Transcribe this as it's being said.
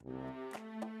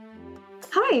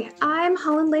Hi, I'm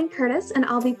Holland Lane Curtis, and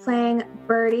I'll be playing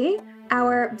Birdie,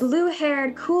 our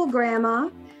blue-haired cool grandma.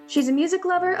 She's a music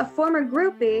lover, a former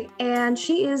groupie, and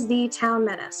she is the town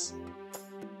menace.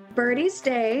 Birdie's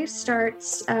day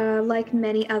starts, like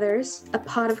many others, a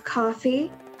pot of coffee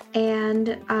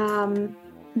and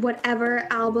whatever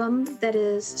album that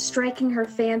is striking her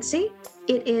fancy.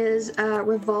 It is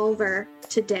Revolver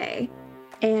today.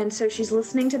 And so she's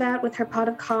listening to that with her pot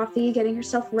of coffee, getting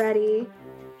herself ready.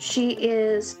 She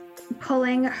is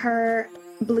pulling her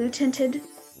blue-tinted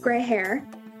gray hair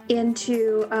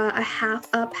into a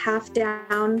half-up,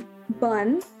 half-down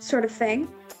bun sort of thing.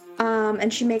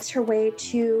 And she makes her way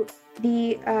to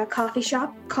the coffee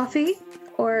shop, coffee,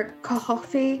 or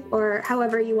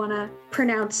however you want to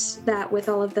pronounce that with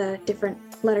all of the different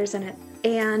letters in it.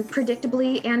 And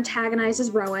predictably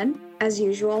antagonizes Rowan, as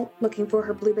usual, looking for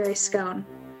her blueberry scone.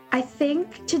 I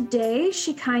think today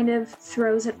she kind of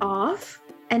throws it off,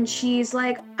 and she's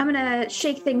like, I'm gonna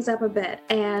shake things up a bit,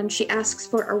 and she asks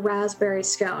for a raspberry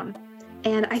scone.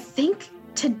 And I think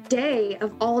today,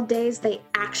 of all days, they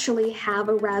actually have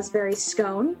a raspberry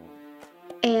scone.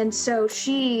 And so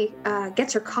she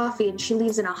gets her coffee and she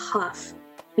leaves in a huff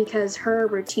because her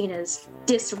routine is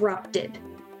disrupted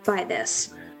by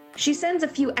this. She sends a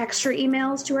few extra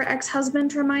emails to her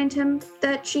ex-husband to remind him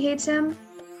that she hates him,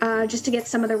 just to get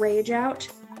some of the rage out.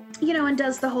 You know, and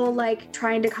does the whole, like,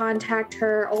 trying to contact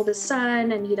her oldest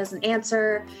son and he doesn't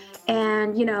answer.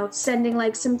 And, you know, sending,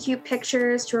 like, some cute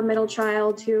pictures to her middle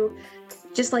child who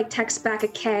just, like, texts back a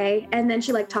K. And then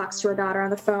she, like, talks to her daughter on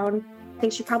the phone. I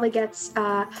think she probably gets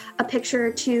a picture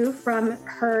or two from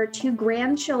her two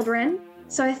grandchildren.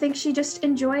 So I think she just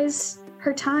enjoys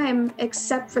her time,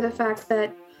 except for the fact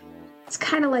that it's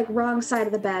kind of like wrong side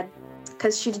of the bed,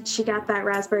 because she got that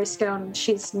raspberry scone and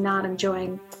she's not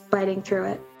enjoying biting through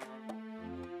it.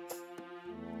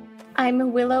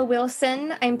 I'm Willow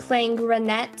Wilson. I'm playing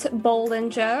Renette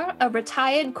Bollinger, a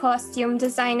retired costume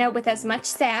designer with as much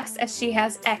sass as she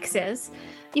has exes.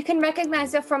 You can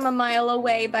recognize her from a mile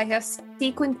away by her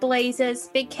sequined blazers,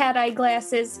 big cat eye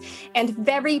glasses, and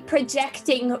very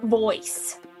projecting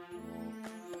voice.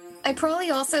 I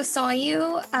probably also saw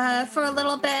you for a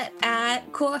little bit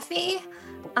at Coffee.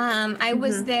 I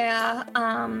was there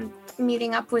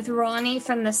meeting up with Ronnie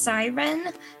from the Siren.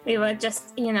 We were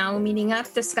just, meeting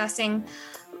up, discussing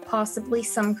possibly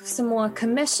some more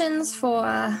commissions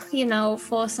for,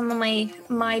 for some of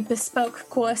my bespoke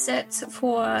corsets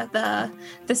for the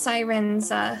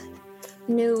Siren's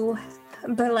new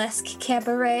burlesque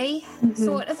cabaret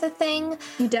sort of a thing.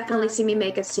 You definitely see me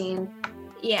make a scene.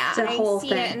 Yeah, it's a whole see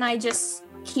thing. It and I just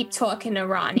keep talking to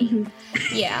Ronnie.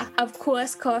 Yeah, of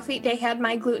course, Coffee, they had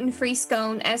my gluten-free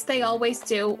scone, as they always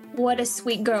do. What a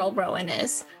sweet girl Rowan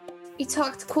is. We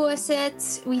talked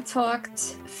corsets, we talked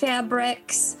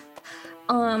fabrics,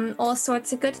 all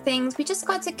sorts of good things. We just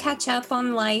got to catch up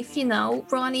on life,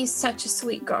 Ronnie's such a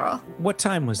sweet girl. What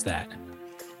time was that?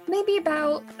 Maybe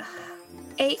about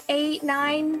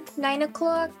 9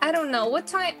 o'clock? I don't know. What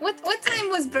time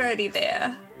was Birdie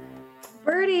there?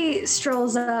 Birdie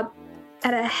strolls up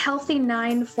at a healthy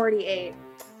 9:48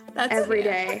 every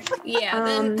day. Yeah,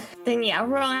 then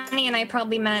Ronnie and I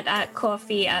probably met at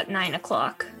Coffee at 9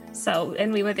 o'clock. So,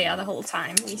 and we were there the whole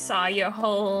time. We saw your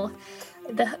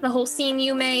the whole scene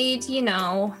you made,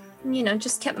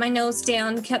 just kept my nose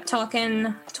down, kept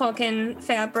talking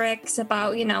fabrics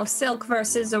about, silk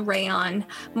versus a rayon,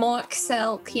 mock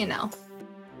silk,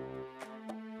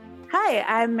 Hi,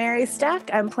 I'm Mary Stack.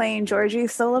 I'm playing Georgie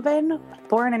Sullivan,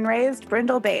 born and raised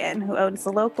Brindle Bayon, who owns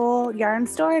the local yarn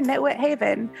store, Knitwit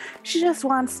Haven. She just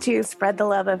wants to spread the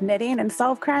love of knitting and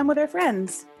solve crime with her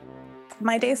friends.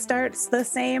 My day starts the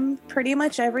same pretty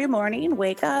much every morning.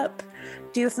 Wake up,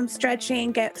 do some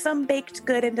stretching, get some baked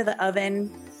good into the oven,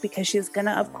 because she's going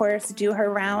to, of course, do her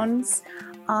rounds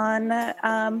on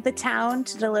the town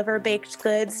to deliver baked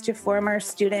goods to former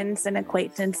students and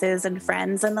acquaintances and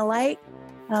friends and the like.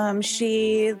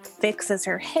 She fixes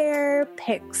her hair,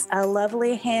 picks a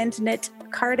lovely hand-knit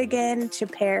cardigan to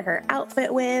pair her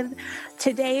outfit with.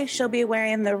 Today, she'll be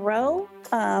wearing the Row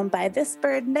by This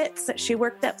Bird Knits that she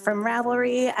worked up from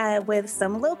Ravelry with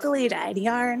some locally dyed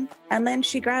yarn. And then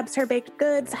she grabs her baked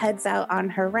goods, heads out on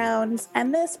her rounds.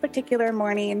 And this particular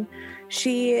morning,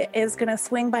 she is going to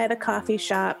swing by the coffee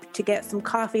shop to get some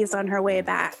coffees on her way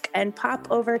back and pop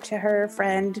over to her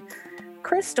friend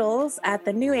Crystal's at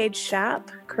the New Age shop,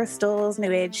 Crystal's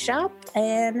New Age shop,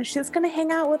 and she's going to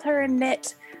hang out with her and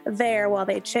knit there while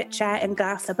they chit-chat and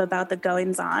gossip about the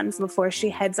goings-ons before she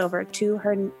heads over to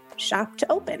her shop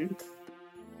to open.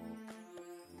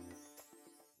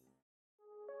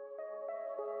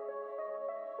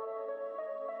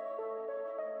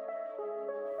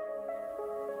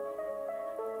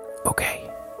 Okay,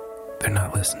 they're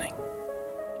not listening.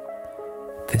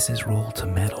 This is Roll to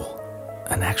Metal,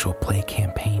 an actual play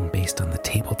campaign based on the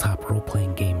tabletop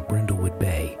role-playing game Brindlewood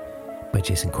Bay by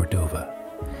Jason Cordova.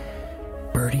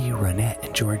 Birdie, Ronette,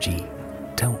 and Georgie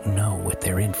don't know what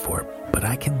they're in for, but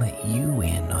I can let you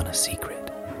in on a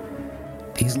secret.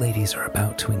 These ladies are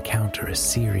about to encounter a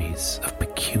series of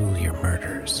peculiar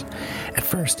murders. At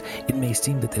first, it may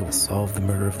seem that they will solve the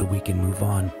murder of the week and move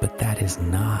on, but that is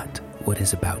not what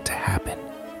is about to happen.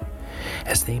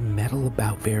 As they meddle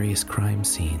about various crime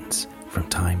scenes, from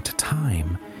time to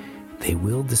time, they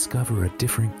will discover a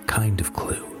different kind of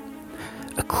clue.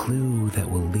 A clue that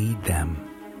will lead them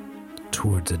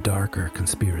towards a darker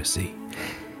conspiracy.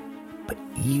 But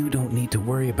you don't need to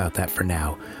worry about that for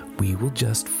now. We will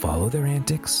just follow their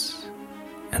antics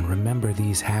and remember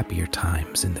these happier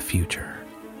times in the future.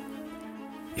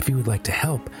 If you would like to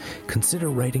help, consider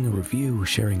writing a review,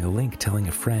 sharing a link, telling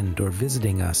a friend, or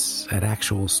visiting us at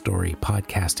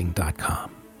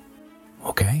actualstorypodcasting.com.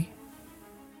 Okay?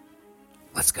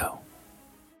 Let's go.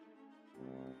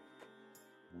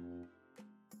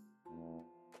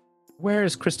 Where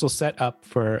is Crystal set up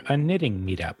for a knitting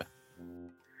meetup?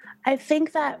 I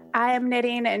think that I am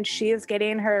knitting and she's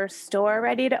getting her store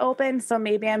ready to open. So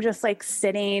maybe I'm just like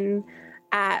sitting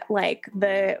at like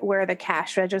where the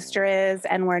cash register is,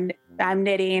 and I'm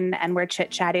knitting and we're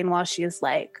chit-chatting while she's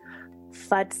like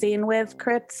futzing with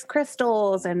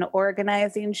crystals and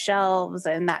organizing shelves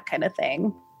and that kind of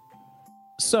thing.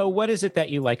 So what is it that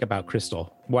you like about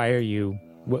Crystal?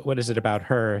 What is it about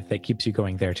her that keeps you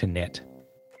going there to knit?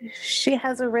 She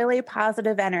has a really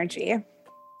positive energy.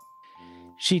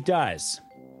 She does.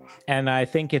 And I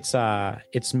think it's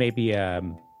maybe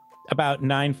about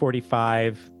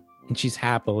 9:45, and she's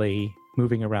happily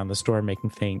moving around the store,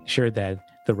 making sure that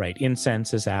the right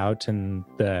incense is out and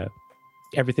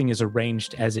everything is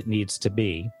arranged as it needs to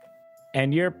be.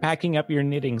 And you're packing up your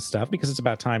knitting stuff because it's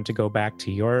about time to go back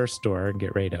to your store and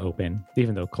get ready to open,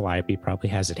 even though Calliope probably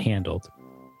has it handled.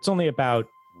 It's only about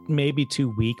maybe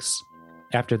 2 weeks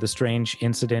after the strange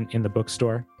incident in the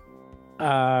bookstore.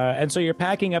 And so you're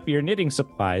packing up your knitting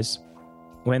supplies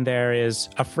when there is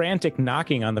a frantic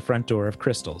knocking on the front door of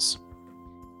Crystal's.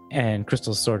 And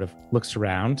Crystal sort of looks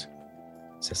around,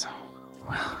 says, "Oh,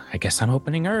 well, I guess I'm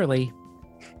opening early."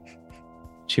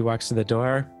 She walks to the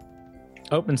door,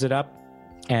 opens it up,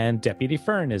 and Deputy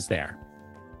Fern is there.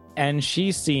 And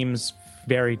she seems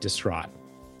very distraught.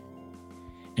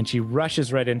 And she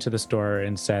rushes right into the store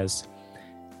and says,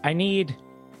 I need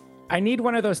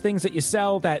one of those things that you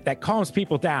sell that calms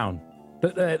people down.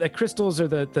 The crystals or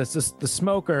the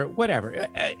smoke or whatever.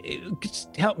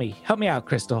 Just help me out,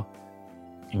 Crystal.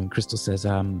 And Crystal says,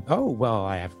 oh, well,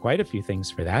 I have quite a few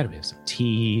things for that. We have some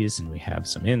teas and we have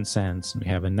some incense and we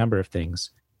have a number of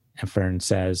things. And Fern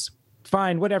says,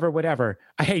 fine, whatever.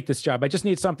 I hate this job. I just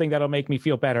need something that'll make me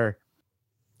feel better.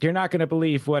 You're not going to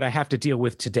believe what I have to deal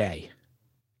with today.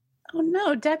 Oh,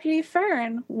 no, Deputy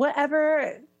Fern,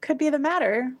 whatever could be the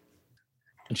matter?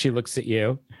 And she looks at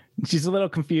you. She's a little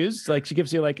confused. Like, she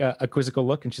gives you like a quizzical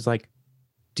look, and she's like,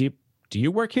 do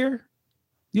you work here?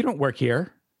 You don't work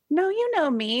here. No, you know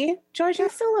me, Georgie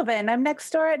Sullivan. I'm next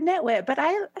door at Nitwit, but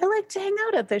I like to hang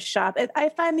out at this shop. I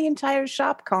find the entire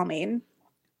shop calming.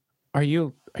 Are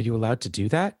you allowed to do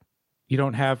that? You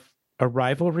don't have a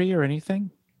rivalry or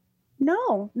anything?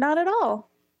 No, not at all.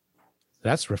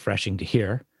 That's refreshing to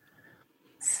hear.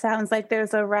 Sounds like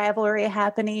there's a rivalry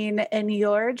happening in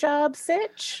your job,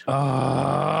 Sitch.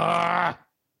 And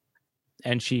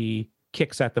she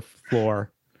kicks at the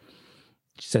floor.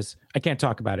 She says, I can't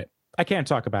talk about it.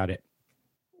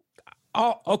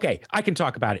 Oh, okay, I can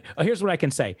talk about it. Oh, here's what I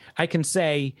can say. I can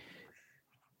say,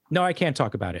 no, I can't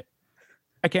talk about it.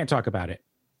 I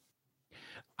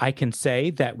can say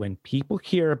that when people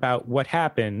hear about what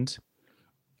happened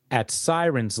at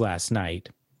Sirens last night,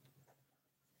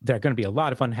 there are going to be a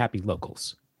lot of unhappy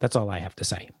locals. That's all I have to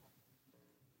say.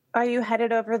 Are you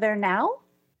headed over there now?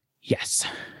 Yes.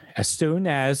 As soon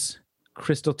as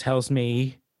Crystal tells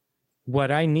me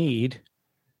what I need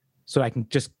so I can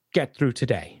just get through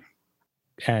today.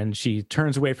 And she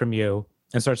turns away from you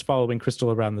and starts following Crystal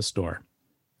around the store.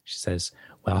 She says,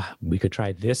 well, we could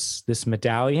try this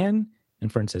medallion.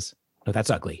 And Fern says, no, that's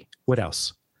ugly. What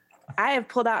else? I have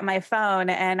pulled out my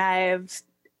phone and I've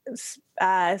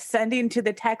sending to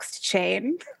the text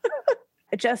chain.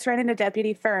 I just ran into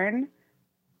Deputy Fern.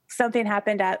 Something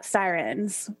happened at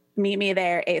Sirens. Meet me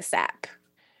there ASAP.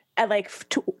 At like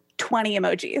 20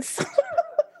 emojis.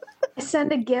 I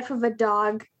send a gif of a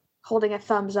dog holding a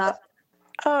thumbs up.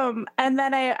 And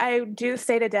then I do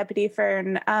say to Deputy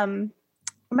Fern,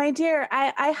 My dear,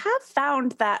 I have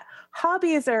found that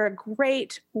hobbies are a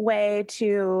great way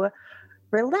to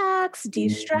relax,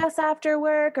 de-stress after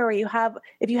work, or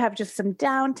if you have just some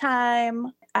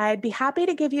downtime. I'd be happy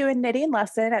to give you a knitting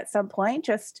lesson at some point.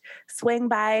 Just swing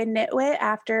by Knitwit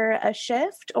after a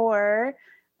shift, or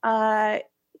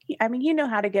you know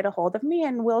how to get a hold of me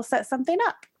and we'll set something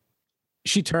up.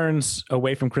 She turns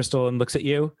away from Crystal and looks at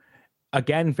you,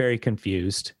 again, very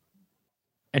confused.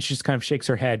 And she just kind of shakes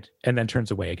her head and then turns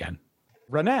away again.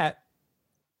 Ronette,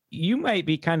 you might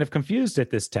be kind of confused at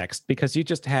this text because you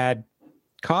just had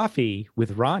coffee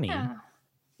with Ronnie. Yeah.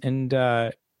 And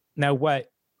now what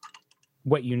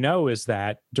you know is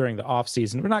that during the off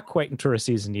season, we're not quite in tourist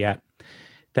season yet,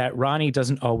 that Ronnie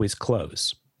doesn't always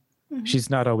close. Mhm. She's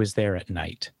not always there at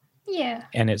night. Yeah.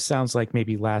 And it sounds like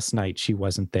maybe last night she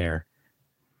wasn't there.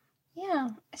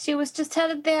 Yeah. She was just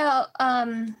headed there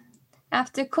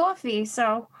after coffee,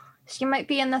 so she might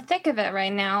be in the thick of it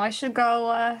right now. I should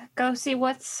go see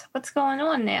what's going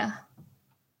on there.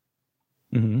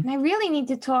 Mm-hmm. And I really need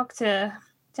to talk to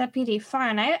Deputy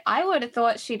Fern. I would have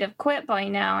thought she'd have quit by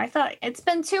now. I thought it's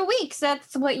been 2 weeks.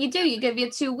 That's what you do. You give you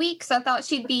 2 weeks. I thought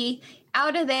she'd be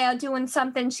out of there doing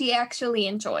something she actually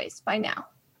enjoys by now.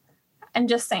 I'm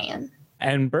just saying.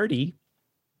 And Birdie,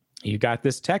 you got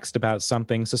this text about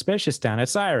something suspicious down at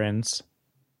Sirens.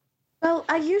 Well,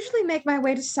 I usually make my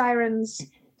way to Sirens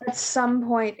at some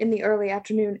point in the early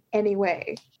afternoon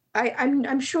anyway.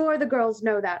 I'm sure the girls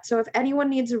know that. So if anyone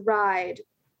needs a ride,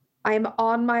 I am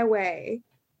on my way.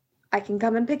 I can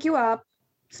come and pick you up.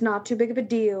 It's not too big of a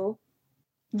deal.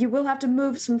 You will have to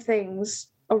move some things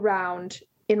around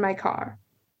in my car.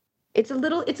 It's a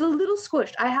little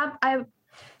squished.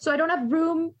 So I don't have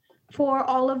room for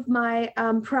all of my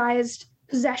prized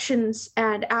possessions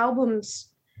and albums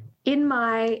in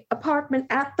my apartment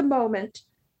at the moment.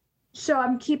 So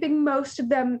I'm keeping most of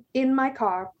them in my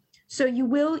car. So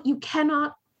you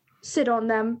cannot sit on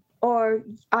them or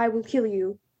I will kill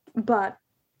you. But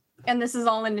And this is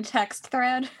all in a text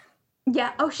thread?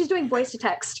 yeah. Oh, she's doing voice to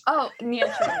text. Oh,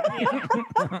 yeah, true.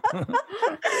 Yeah.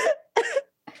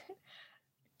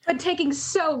 But taking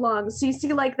so long. So you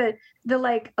see like the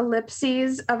like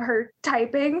ellipses of her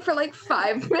typing for like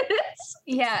 5 minutes.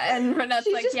 Yeah, and Renette's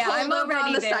She's like, just yeah, I'm pulled over already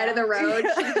on the there. side of the road.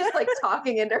 She's just like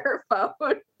talking into her phone.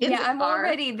 In Yeah, the I'm car.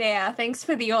 already there. Thanks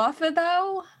for the offer,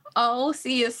 though. I'll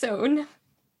see you soon.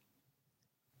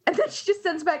 And then she just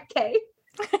sends back K.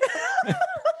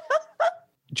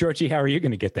 Georgie, how are you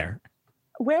going to get there?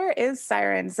 Where is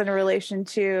Sirens in relation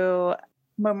to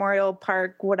Memorial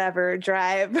Park, whatever,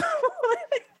 Drive?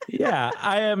 Yeah,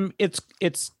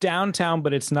 it's downtown,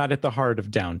 but it's not at the heart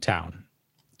of downtown,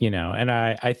 and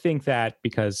I think that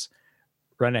because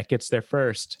Ronette gets there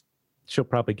first, she'll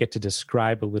probably get to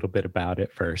describe a little bit about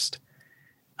it first.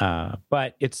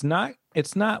 But it's not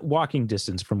walking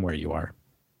distance from where you are.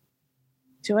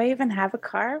 Do I even have a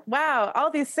car? Wow,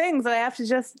 all these things that I have to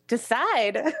just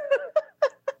decide.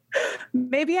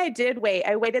 Maybe I did wait.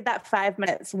 I waited that 5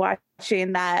 minutes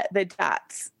watching the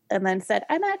dots and then said,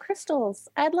 I'm at Crystal's.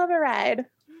 I'd love a ride.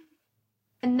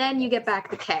 And then you get back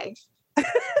the K.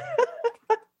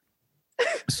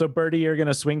 So Birdie, you're going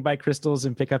to swing by Crystal's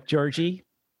and pick up Georgie?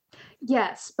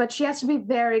 Yes, but she has to be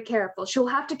very careful. She'll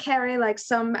have to carry like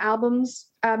some albums.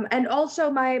 And also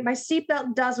my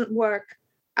seatbelt doesn't work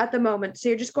at the moment. So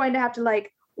you're just going to have to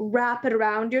like wrap it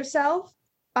around yourself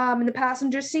in the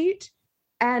passenger seat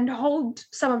and hold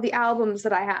some of the albums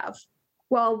that I have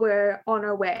while we're on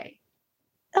our way.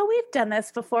 Oh, we've done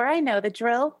this before. I know the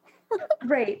drill.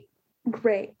 Great.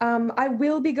 I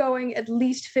will be going at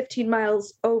least 15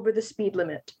 miles over the speed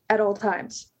limit at all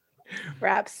times.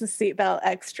 Wraps the seatbelt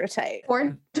extra tight.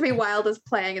 Born to Be Wild is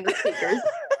playing in the speakers.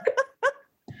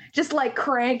 Just like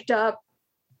cranked up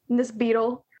in this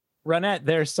Beetle. Ronette,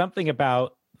 there's something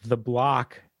about the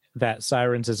block that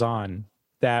Sirens is on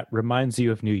that reminds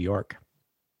you of New York,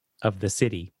 of the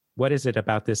city. What is it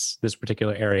about this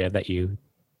particular area that you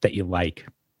like?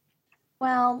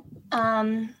 Well,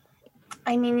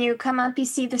 you come up, you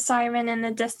see the siren in the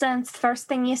distance. First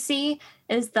thing you see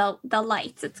is the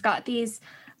lights. It's got these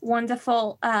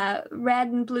wonderful red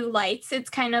and blue lights.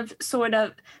 It's kind of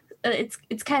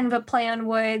it's kind of a play on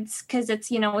words because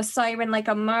it's a siren like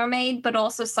a mermaid, but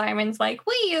also sirens like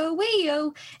wee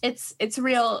you. It's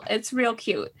real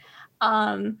cute.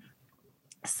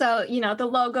 So the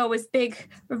logo is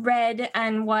big red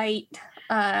and white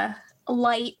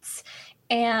lights,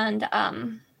 and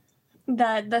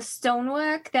the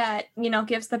stonework that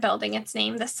gives the building its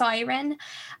name, the siren.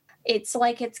 It's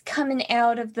like it's coming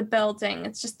out of the building.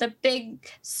 It's just a big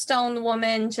stone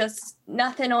woman, just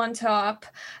nothing on top.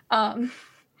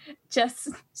 just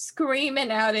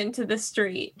screaming out into the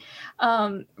street.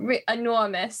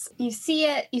 Enormous. You see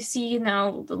it,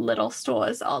 the little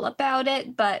stores all about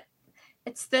it, but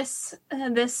it's this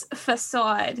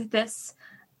facade, this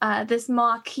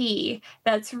marquee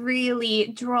that's really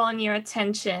drawn your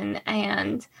attention.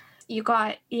 And you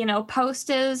got,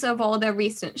 posters of all the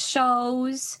recent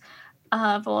shows,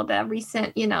 of all the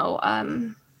recent,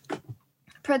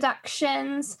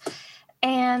 productions.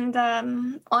 And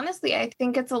honestly, I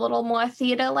think it's a little more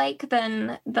theater-like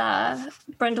than the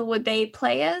Brindlewood Bay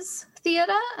Players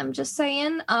Theater. I'm just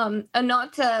saying, and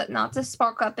not to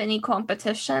spark up any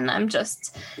competition.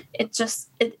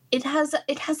 It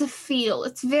has a feel.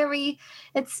 It's very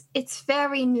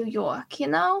New York,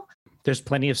 There's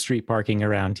plenty of street parking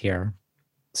around here,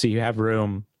 so you have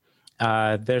room.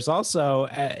 There's also,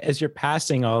 as you're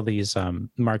passing all these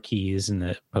marquees and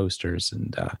the posters,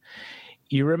 and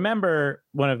you remember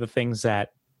one of the things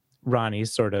that Ronnie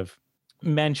sort of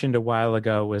mentioned a while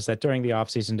ago was that during the off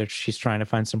season, she's trying to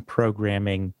find some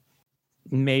programming.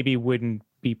 Maybe wouldn't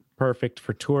be perfect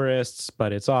for tourists,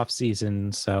 but it's off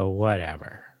season, so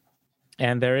whatever.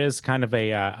 And there is kind of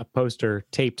a poster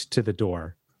taped to the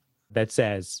door that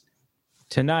says,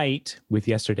 "Tonight, with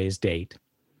yesterday's date,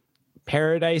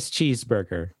 Paradise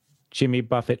Cheeseburger, Jimmy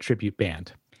Buffett Tribute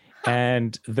Band."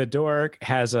 And the door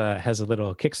has a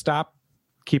little kick stop,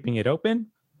 keeping it open.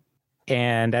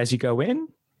 And as you go in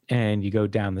and you go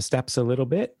down the steps a little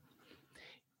bit,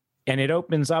 and it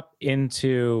opens up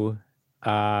into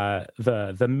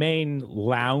the main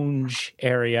lounge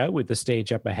area with the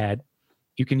stage up ahead.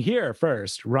 You can hear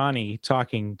first Ronnie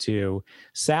talking to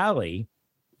Sally.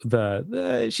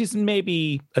 She's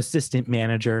maybe assistant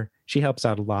manager. She helps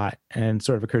out a lot, and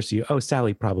sort of occurs to you, oh,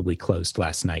 Sally probably closed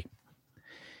last night.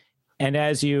 And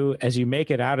as you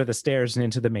make it out of the stairs and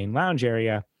into the main lounge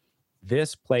area,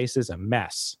 this place is a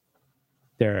mess.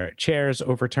 There are chairs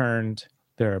overturned.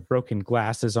 There are broken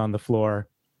glasses on the floor.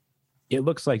 It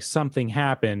looks like something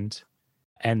happened,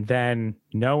 and then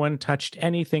no one touched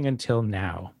anything until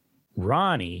now.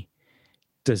 Ronnie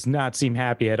does not seem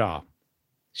happy at all.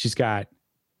 She's got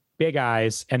big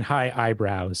eyes and high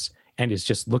eyebrows and is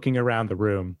just looking around the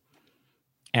room.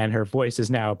 And her voice is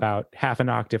now about half an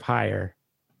octave higher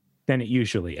than it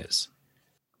usually is.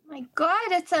 My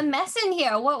God, it's a mess in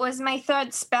here. What was my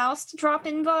third spouse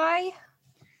dropping by?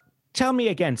 Tell me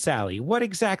again, Sally, what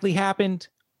exactly happened?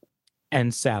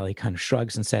 And Sally kind of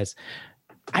shrugs and says,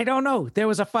 I don't know. There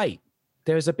was a fight.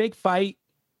 There was a big fight.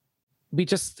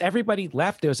 Everybody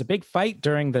left. There was a big fight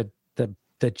during the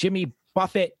Jimmy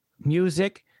Buffett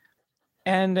music.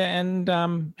 And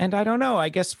I don't know. I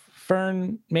guess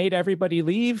Fern made everybody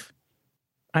leave.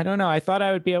 I don't know. I thought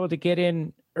I would be able to get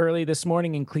in early this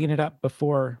morning and clean it up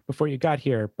before you got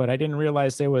here, but I didn't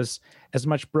realize there was as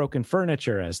much broken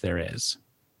furniture as there is.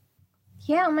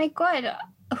 Yeah, my God.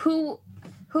 Who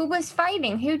was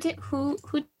fighting? Who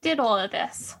did all of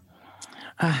this?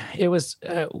 It was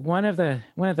one of the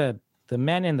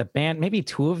men in the band, maybe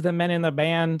two of the men in the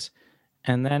band,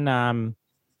 and then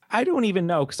I don't even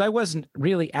know, because I wasn't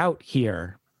really out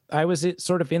here. I was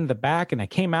sort of in the back, and I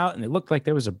came out, and it looked like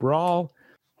there was a brawl,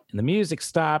 and the music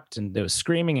stopped, and there was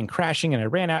screaming and crashing, and I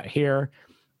ran out here,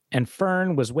 and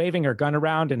Fern was waving her gun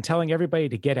around and telling everybody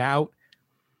to get out.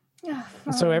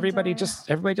 And so everybody just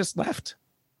left.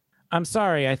 I'm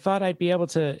sorry. I thought I'd be able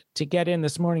to get in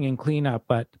this morning and clean up,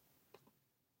 but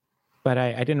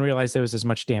I didn't realize there was as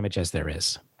much damage as there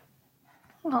is.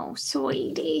 Oh,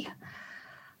 sweetie.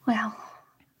 Well,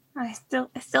 I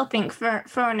still think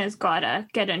Fern has got to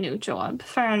get a new job.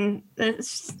 Fern,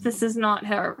 this is not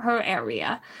her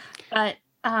area, but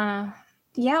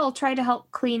I'll try to help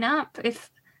clean up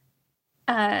if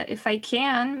I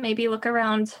can. Maybe look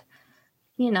around,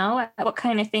 at what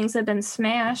kind of things have been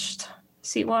smashed.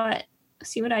 See what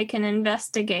I can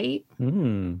investigate.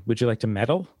 Would you like to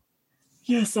meddle?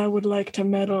 Yes, I would like to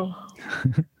meddle.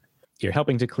 You're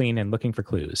helping to clean and looking for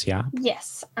clues, yeah?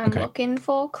 Yes, I'm looking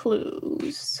for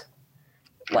clues.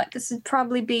 What, this would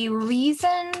probably be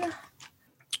reason?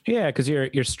 Yeah, because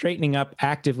you're straightening up,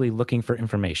 actively looking for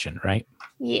information, right?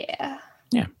 Yeah.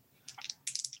 Yeah.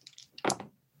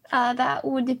 That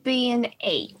would be an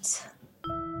 8.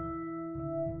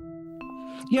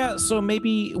 Yeah, so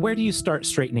maybe where do you start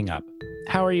straightening up?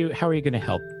 How are you going to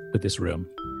help with this room?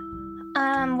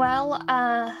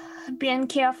 Being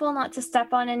careful not to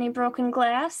step on any broken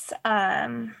glass.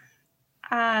 I'm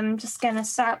just gonna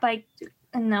start by,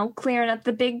 clearing up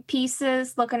the big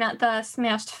pieces, looking at the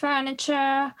smashed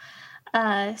furniture,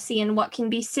 seeing what can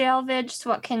be salvaged,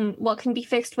 what can be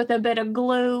fixed with a bit of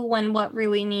glue, when what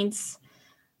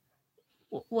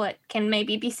can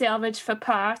maybe be salvaged for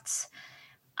parts.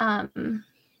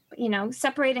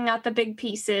 separating out the big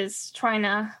pieces, trying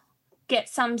to get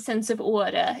some sense of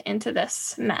order into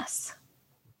this mess.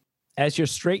 As you're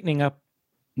straightening up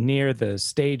near the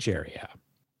stage area,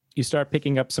 you start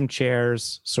picking up some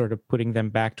chairs, sort of putting them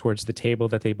back towards the table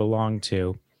that they belong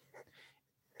to.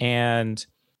 And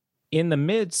in the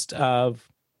midst of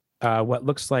what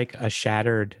looks like a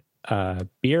shattered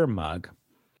beer mug,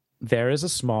 there is a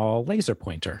small laser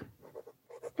pointer.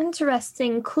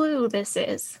 Interesting clue this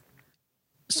is.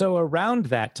 So around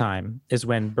that time is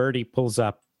when Birdie pulls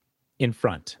up in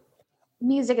front.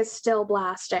 Music is still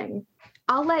blasting.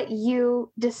 I'll let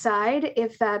you decide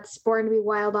if that's Born to be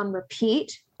Wild on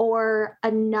repeat or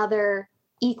another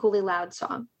equally loud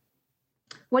song.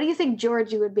 What do you think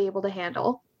Georgie would be able to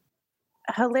handle?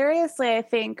 Hilariously, I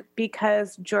think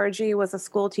because Georgie was a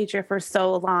school teacher for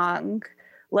so long,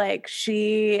 like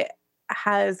she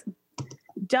has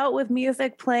dealt with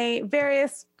music playing,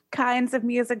 various kinds of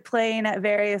music playing at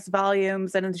various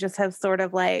volumes, and it just has sort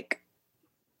of like,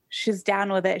 she's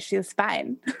down with it. She's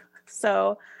fine.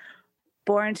 So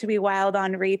Born to be Wild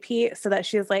on repeat so that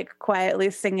she's like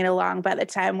quietly singing along by the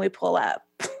time we pull up.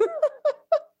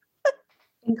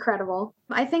 Incredible.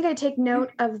 I think I take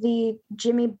note of the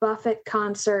Jimmy Buffett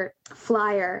concert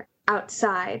flyer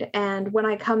outside. And when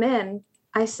I come in,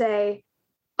 I say,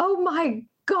 "Oh my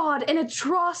God, an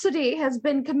atrocity has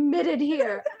been committed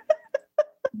here."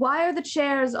 Why are the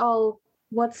chairs all,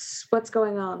 what's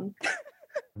going on?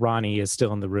 Ronnie is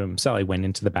still in the room. Sally went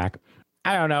into the back.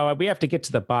 I don't know. We have to get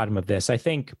to the bottom of this. I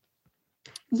think.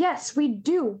 Yes, we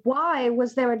do. Why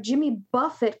was there a Jimmy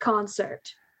Buffett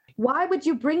concert? Why would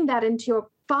you bring that into your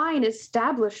fine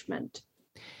establishment?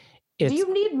 Do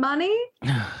you need money?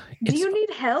 Do you need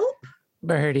help?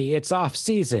 Birdie, it's off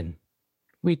season.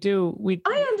 We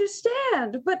I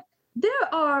understand, but there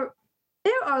are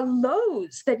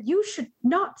lows that you should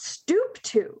not stoop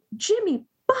to. Jimmy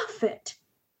Buffett.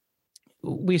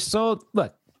 We sold,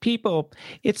 look, people,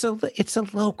 it's a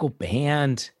local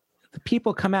band. The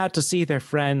people come out to see their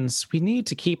friends. We need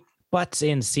to keep butts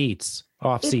in seats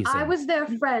off season. If I was their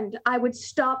friend, I would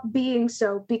stop being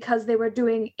so because they were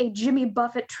doing a Jimmy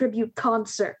Buffett tribute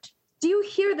concert. Do you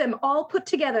hear them all put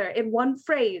together in one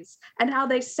phrase and how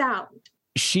they sound?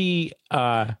 She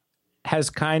has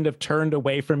kind of turned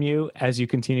away from you as you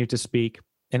continue to speak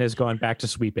and has gone back to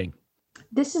sweeping.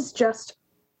 This is just,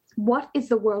 what is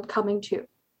the world coming to?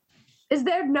 Is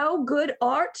there no good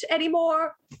art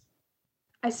anymore?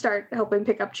 I start helping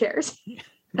pick up chairs.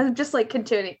 I'm just like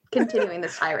continuing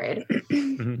this tirade.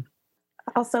 Mm-hmm.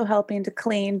 Also helping to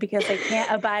clean because I can't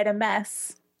abide a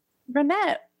mess.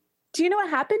 Renette, do you know what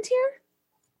happened here?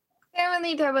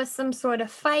 Apparently there was some sort of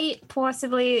fight,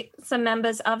 possibly some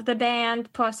members of the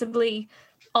band, possibly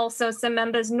also some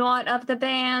members not of the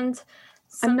band.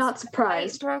 I'm not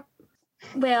surprised.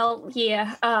 Well,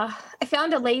 yeah. I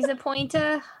found a laser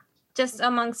pointer just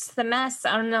amongst the mess.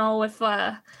 I don't know if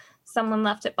someone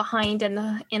left it behind in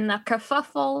the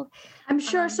kerfuffle. I'm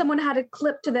sure someone had it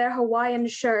clipped to their Hawaiian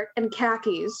shirt and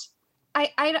khakis.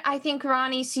 I think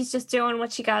Ronnie, she's just doing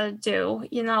what she got to do.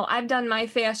 You know, I've done my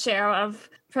fair share of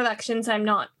productions I'm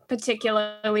not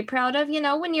particularly proud of. You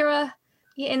know, when you're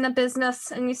in the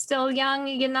business and you're still young,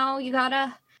 you know, you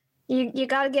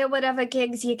gotta get whatever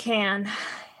gigs you can.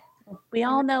 We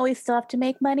all know we still have to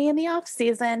make money in the off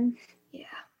season. Yeah,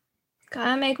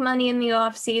 gotta make money in the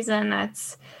off season.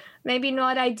 That's maybe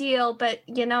not ideal, but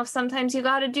you know, sometimes you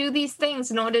gotta do these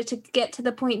things in order to get to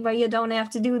the point where you don't have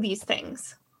to do these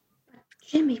things.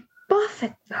 Jimmy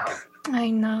Buffett, though. I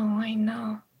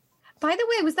know. By the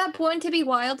way, was that Born to be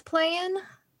Wild playing?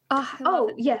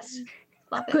 Oh, yes.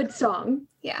 Love it. Good song.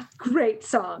 Yeah. Great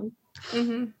song.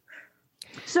 Mm-hmm.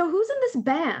 So who's in this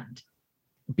band?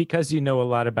 Because you know a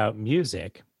lot about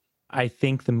music, I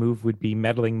think the move would be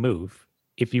meddling move.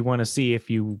 If you want to see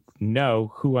if you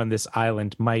know who on this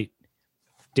island might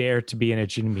dare to be in a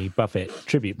Jimmy Buffett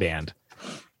tribute band.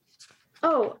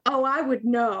 Oh, I would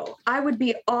know. I would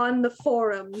be on the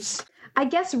forums. I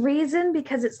guess reason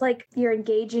because it's like you're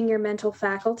engaging your mental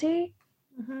faculty,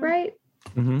 right?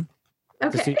 Mm-hmm.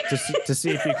 Okay. To see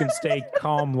if you can stay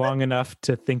calm long enough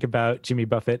to think about Jimmy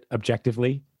Buffett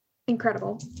objectively.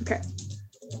 Incredible. Okay.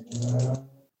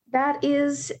 That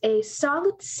is a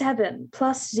solid 7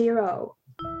 plus 0.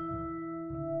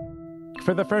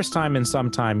 For the first time in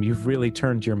some time, you've really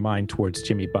turned your mind towards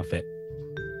Jimmy Buffett.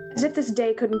 As if this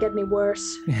day couldn't get any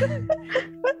worse.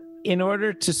 In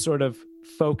order to sort of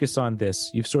focus on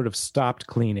this, you've sort of stopped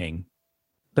cleaning.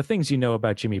 The things you know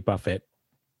about Jimmy Buffett,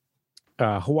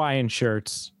 Hawaiian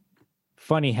shirts,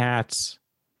 funny hats,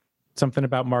 something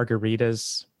about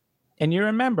margaritas. And you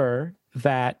remember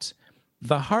that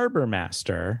the harbor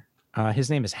master, his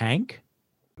name is Hank.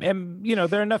 And,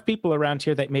 there are enough people around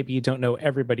here that maybe you don't know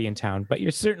everybody in town, but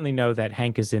you certainly know that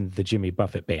Hank is in the Jimmy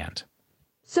Buffett band.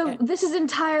 So this is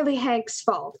entirely Hank's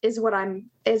fault, is what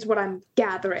I'm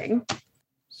gathering.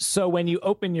 So when you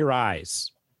open your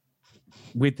eyes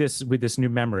with this new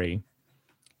memory,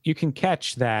 you can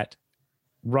catch that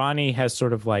Ronnie has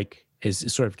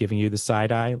is sort of giving you the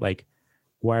side eye, like,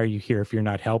 why are you here if you're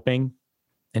not helping?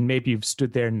 And maybe you've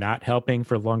stood there not helping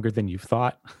for longer than you've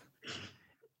thought.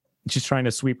 She's trying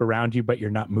to sweep around you, but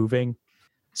you're not moving.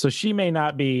 So she may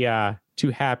not be too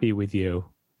happy with you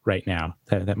right now.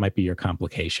 That might be your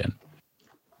complication.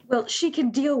 Well, she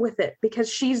can deal with it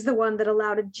because she's the one that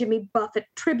allowed a Jimmy Buffett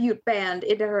tribute band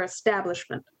into her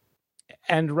establishment.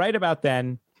 And right about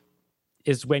then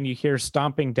is when you hear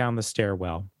stomping down the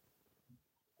stairwell.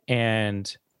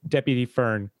 And Deputy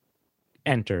Fern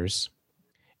enters.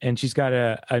 And she's got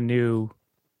a new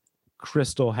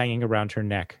crystal hanging around her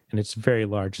neck. And it's very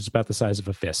large. It's about the size of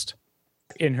a fist.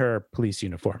 In her police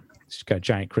uniform. She's got a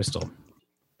giant crystal.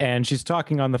 And she's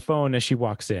talking on the phone as she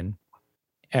walks in.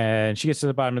 And she gets to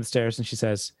the bottom of the stairs and she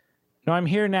says, no, I'm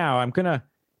here now. I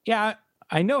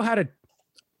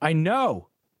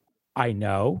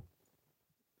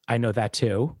know that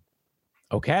too.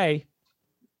 Okay.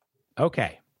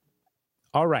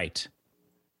 All right.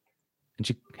 And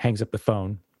she hangs up the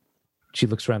phone. She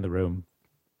looks around the room,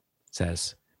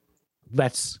 says,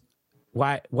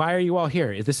 why are you all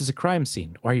here? This is a crime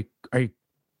scene. Wait,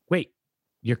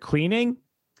 you're cleaning?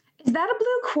 Is that a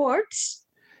blue quartz?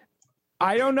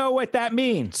 I don't know what that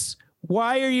means.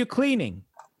 Why are you cleaning?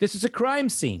 This is a crime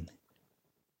scene.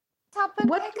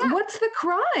 What's the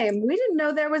crime? We didn't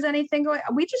know there was anything going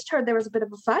on. We just heard there was a bit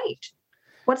of a fight.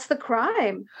 What's the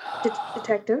crime,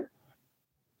 detective?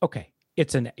 Okay,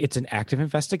 it's an active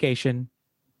investigation,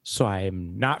 so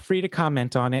I'm not free to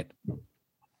comment on it.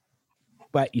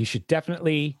 But you should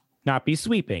definitely not be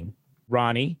sweeping.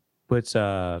 Ronnie puts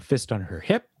a fist on her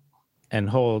hip and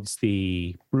holds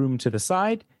the broom to the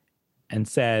side and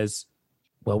says,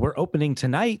 well, we're opening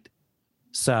tonight,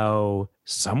 so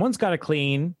someone's got to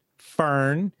clean.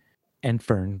 Fern. And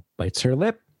Fern bites her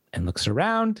lip and looks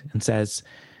around and says,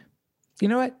 you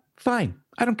know what? Fine.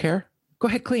 I don't care. Go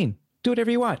ahead, clean. Do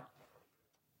whatever you want.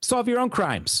 Solve your own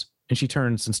crimes. And she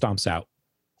turns and stomps out.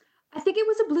 I think it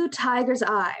was a blue tiger's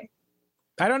eye.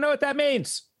 I don't know what that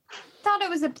means. Thought it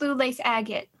was a blue lace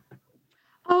agate.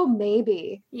 Oh,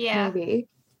 maybe. Yeah.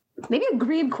 Maybe a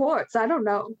green quartz. I don't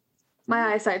know.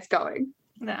 My eyesight's going.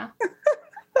 No.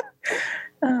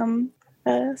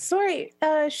 Sorry,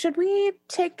 should we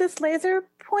take this laser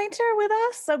pointer with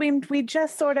us? I mean, we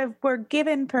just sort of were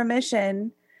given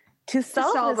permission to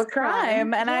solve this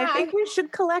crime, and yeah, I think we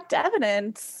should collect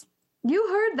evidence. You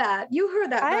heard that,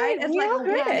 right? It's like a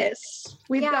witness.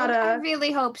 We've got to. I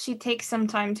really hope she takes some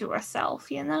time to herself.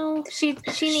 She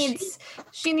needs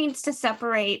to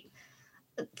separate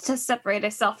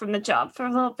herself from the job for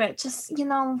a little bit. Just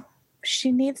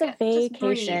she needs a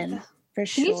vacation for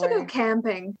sure. She needs to go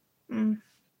camping.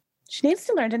 She needs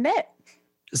to learn to knit.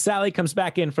 Sally comes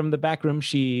back in from the back room.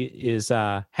 She is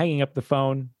hanging up the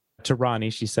phone to Ronnie.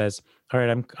 She says, all right,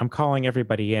 I'm calling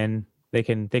everybody in. They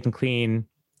can clean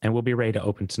and we'll be ready to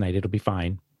open tonight. It'll be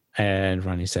fine. And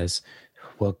Ronnie says,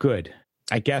 well, good.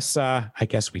 I guess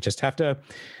we just have to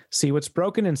see what's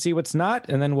broken and see what's not,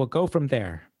 and then we'll go from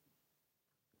there.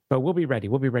 But we'll be ready.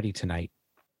 We'll be ready tonight.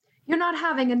 You're not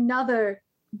having another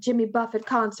Jimmy Buffett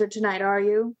concert tonight, are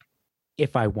you?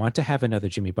 If I want to have another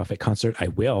Jimmy Buffett concert, I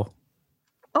will.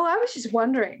 Oh, I was just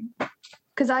wondering.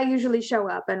 Because I usually show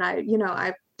up and I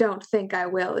don't think I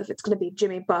will if it's going to be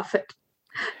Jimmy Buffett.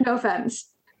 No offense.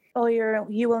 Oh,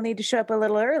 you will need to show up a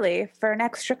little early for an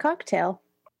extra cocktail.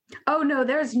 Oh, no,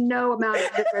 there's no amount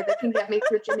of liquor that can get me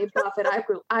through Jimmy Buffett.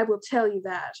 I will tell you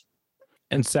that.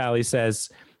 And Sally says,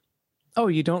 oh,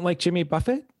 you don't like Jimmy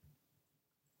Buffett?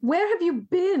 Where have you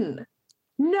been?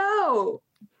 No.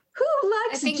 Who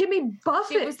likes Jimmy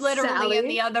Buffett? She was literally Sally? in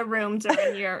the other room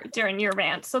during your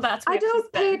rant, so that's where I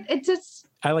don't pay. It's just.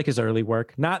 I like his early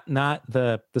work, not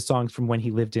the songs from when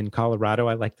he lived in Colorado.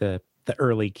 I like the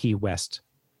early Key West.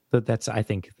 That's, I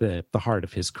think, the heart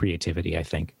of his creativity, I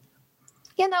think.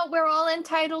 We're all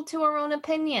entitled to our own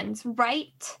opinions,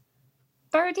 right,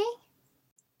 Birdie?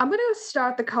 I'm going to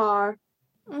start the car.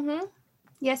 Mm-hmm.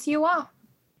 Yes, you are.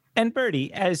 And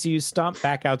Birdie, as you stomp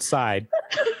back outside,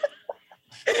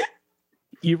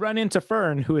 you run into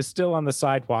Fern, who is still on the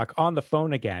sidewalk on the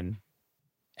phone again.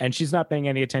 And she's not paying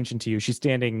any attention to you. She's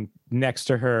standing next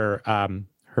to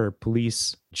her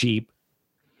police Jeep.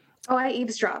 Oh, I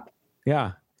eavesdrop.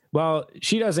 Yeah. Well,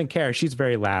 she doesn't care. She's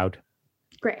very loud.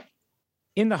 Great.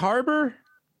 In the harbor?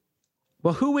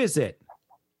 Well, who is it?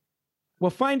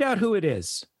 Well, find out who it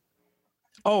is.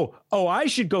 Oh, I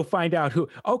should go find out who.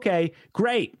 Okay,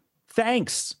 great.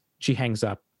 Thanks. She hangs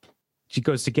up. She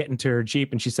goes to get into her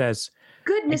Jeep and she says,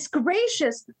 Goodness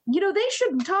gracious. They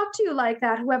shouldn't talk to you like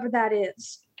that, whoever that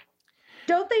is.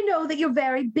 Don't they know that you're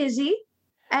very busy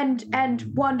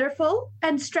and wonderful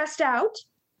and stressed out?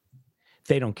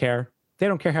 they don't care. They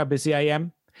don't care how busy I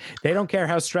am. They don't care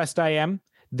how stressed I am.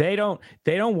 They don't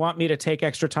want me to take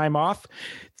extra time off.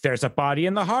 There's a body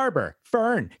in the harbor.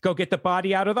 Fern, go get the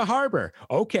body out of the harbor.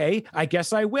 Okay, I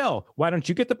guess I will. Why don't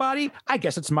you get the body? I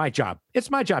guess it's my job. It's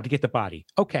my job to get the body.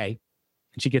 Okay.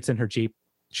 And she gets in her Jeep.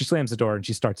 She slams the door and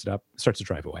she starts it up, starts to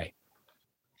drive away.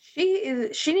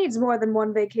 She needs more than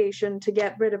one vacation to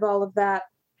get rid of all of that.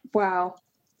 Wow.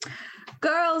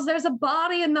 Girls, there's a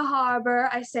body in the harbor,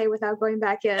 I say without going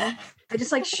back in. I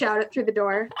just shout it through the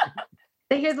door.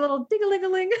 They hear the little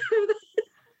ding-a-ling-a-ling.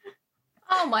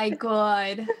 Oh my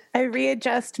God. I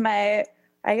readjust I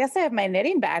guess I have my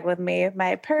knitting bag with me,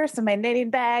 my purse and my knitting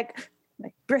bag.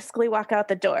 I briskly walk out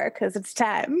the door because it's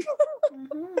time.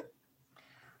 Mm-hmm.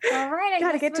 All right.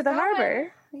 Gotta get to the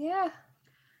harbor. Yeah.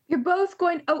 You're both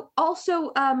going. Oh,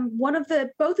 also,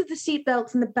 both of the seat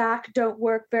belts in the back don't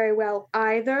work very well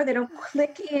either. They don't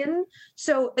click in.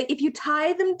 So if you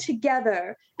tie them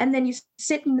together and then you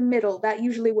sit in the middle, that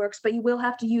usually works. But you will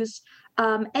have to use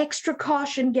extra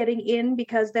caution getting in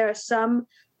because there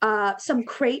are some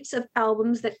crates of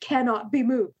albums that cannot be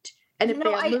moved. And if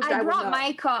they are moved, I brought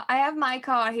my car. I have my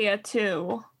car here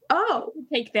too. Oh,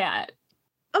 Take that.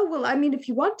 oh well. I mean, if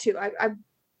you want to,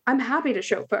 I'm happy to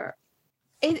chauffeur.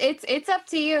 It's up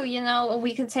to you.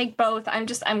 We can take both. I'm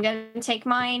gonna take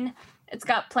mine. It's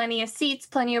got plenty of seats,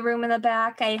 plenty of room in the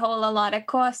back. I hold a lot of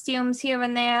costumes here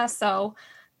and there, so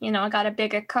I got a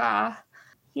bigger car.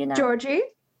 Georgie,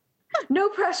 no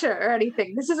pressure or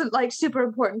anything. This isn't super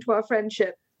important to our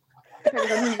friendship.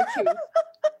 Depends on who you choose.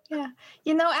 Yeah.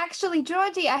 Actually,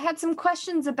 Georgie, I had some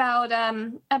questions about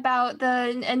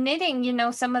the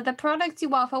knitting, some of the products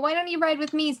you offer. Why don't you ride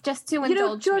with me just to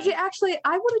indulge Georgie, me? actually,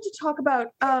 I wanted to talk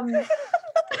about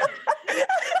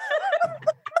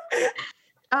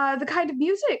the kind of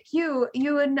music you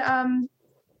and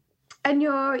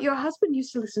your husband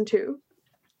used to listen to.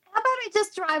 How about I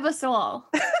just drive us all?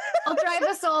 I'll drive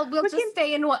us all. We'll just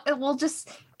stay together.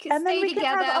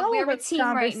 We're a team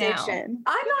right now. I'm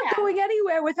not going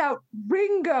anywhere without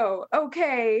Ringo,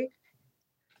 okay?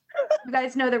 You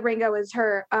guys know that Ringo is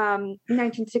her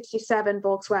 1967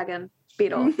 Volkswagen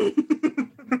Beetle.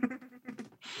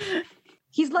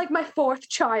 He's like my fourth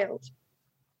child.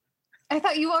 I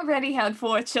thought you already had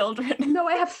 4 children. No,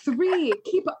 I have 3.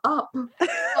 Keep up.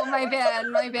 Oh, my bad.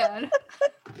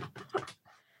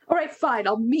 All right, fine.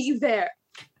 I'll meet you there.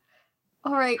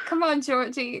 All right, come on,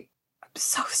 Georgie. I'm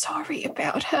so sorry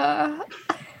about her.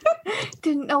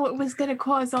 Didn't know it was gonna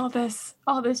cause all this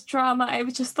drama. I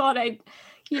just thought I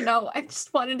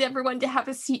just wanted everyone to have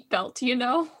a seatbelt.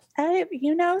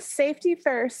 Safety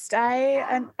first.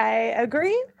 I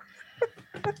agree.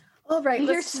 All right,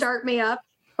 Here, Start Me Up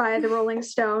by the Rolling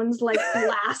Stones,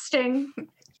 blasting.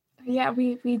 Yeah,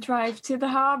 we drive to the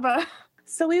harbor.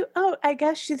 So I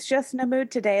guess she's just in a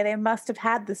mood today. They must have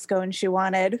had the scone she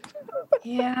wanted.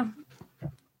 Yeah.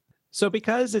 So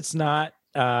because it's not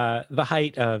the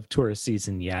height of tourist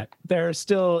season yet, it's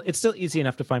still easy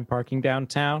enough to find parking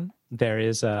downtown. There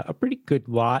is a pretty good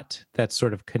lot that's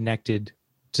sort of connected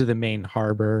to the main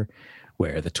harbor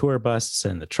where the tour buses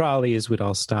and the trolleys would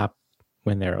all stop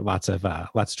when there are lots of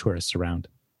tourists around.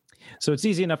 So it's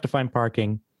easy enough to find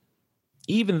parking,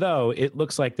 even though it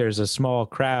looks like there's a small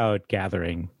crowd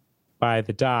gathering by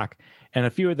the dock and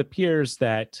a few of the piers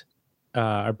that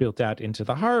are built out into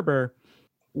the harbor.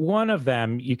 One of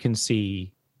them, you can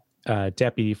see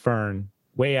Deputy Fern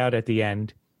way out at the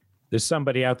end. There's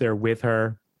somebody out there with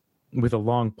her with a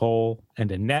long pole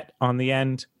and a net on the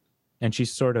end. And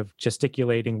she's sort of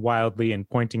gesticulating wildly and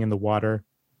pointing in the water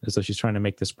as though she's trying to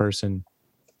make this person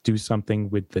do something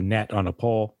with the net on a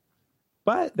pole.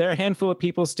 But there are a handful of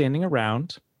people standing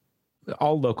around,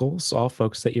 all locals, all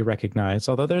folks that you recognize.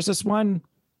 Although there's this one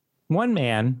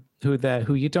man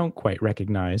who you don't quite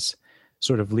recognize,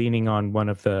 sort of leaning on one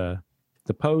of the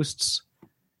posts,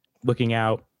 looking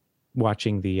out,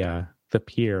 watching the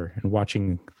pier and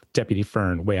watching Deputy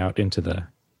Fern way out in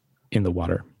the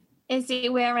water. Is he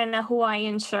wearing a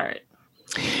Hawaiian shirt?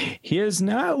 He is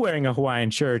not wearing a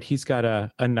Hawaiian shirt. He's got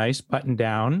a nice button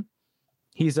down.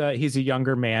 He's a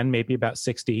younger man, maybe about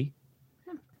 60.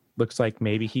 Looks like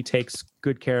maybe he takes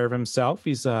good care of himself.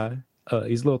 He's a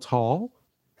little tall.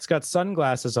 He's got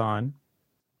sunglasses on.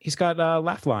 He's got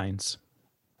laugh lines.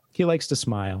 He likes to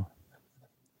smile,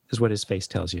 is what his face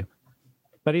tells you.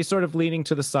 But he's sort of leaning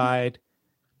to the side,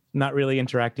 not really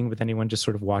interacting with anyone, just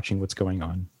sort of watching what's going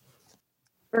on.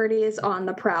 Birdie is on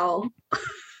the prowl.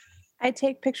 I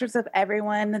take pictures of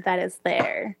everyone that is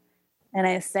there. And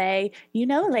I say,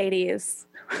 ladies,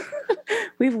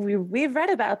 we've read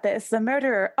about this. The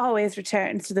murderer always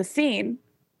returns to the scene.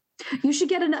 You should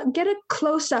get a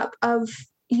close up of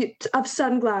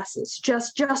sunglasses,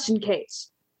 just in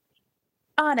case.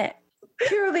 On it.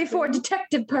 Purely for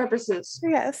detective purposes.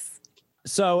 Yes.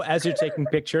 So as you're taking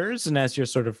pictures and as you're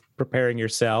sort of preparing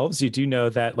yourselves, you do know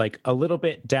that like a little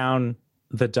bit down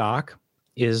the dock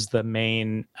is the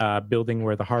main building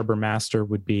where the harbor master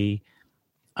would be.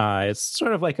 It's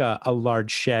sort of like a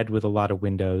large shed with a lot of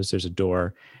windows. There's a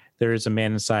door. There is a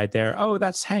man inside there. Oh,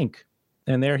 that's Hank.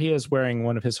 And there he is wearing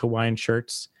one of his Hawaiian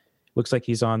shirts. Looks like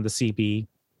he's on the CB.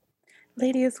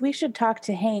 Ladies, we should talk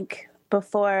to Hank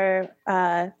before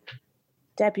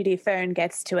Deputy Fern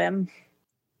gets to him.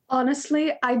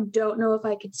 Honestly, I don't know if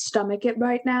I could stomach it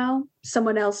right now.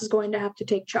 Someone else is going to have to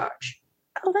take charge.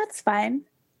 Oh, that's fine.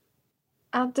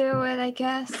 I'll do it, I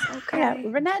guess. Okay. Yeah,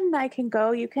 Renette and I can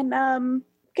go. You can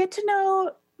get to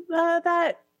know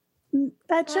that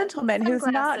gentleman who's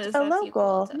not sunglasses, a as you local.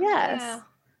 called him. Yes. Yeah.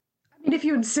 I mean, if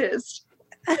you insist.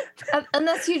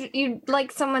 Unless you'd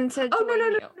like someone to. Oh,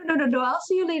 join you. no. I'll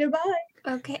see you later. Bye.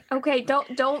 Okay.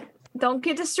 Don't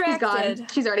get distracted. She's gone.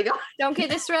 She's already gone. Don't get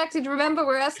distracted. Remember,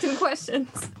 we're asking questions.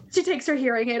 She takes her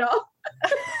hearing aid off.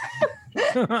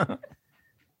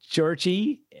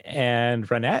 Georgie and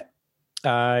Renette,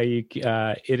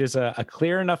 it is a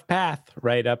clear enough path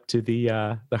right up to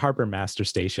the harbor master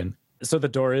station. So the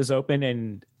door is open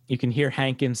and you can hear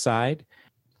Hank inside.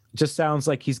 It just sounds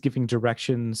like he's giving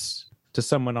directions to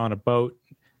someone on a boat.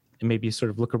 And maybe you sort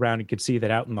of look around and can see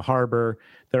that out in the harbor,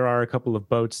 there are a couple of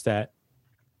boats that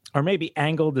are maybe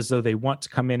angled as though they want to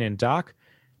come in and dock.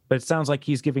 But it sounds like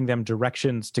he's giving them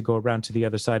directions to go around to the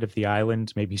other side of the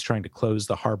island. Maybe he's trying to close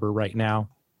the harbor right now.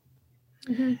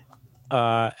 Mm-hmm.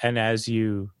 And as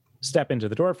you step into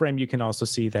the doorframe, you can also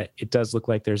see that it does look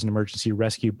like there's an emergency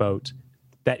rescue boat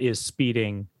that is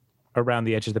speeding around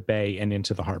the edge of the bay and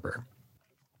into the harbor.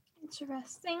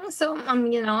 Interesting. So, I'm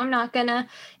not gonna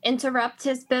interrupt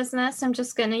his business. I'm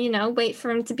just gonna, wait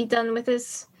for him to be done with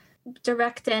his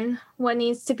directing what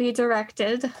needs to be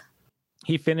directed.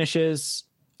 He finishes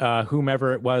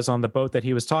whomever it was on the boat that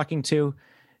he was talking to.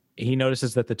 He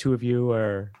notices that the two of you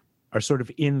are sort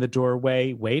of in the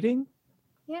doorway waiting.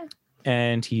 Yeah.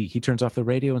 And he turns off the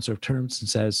radio and sort of turns and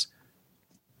says,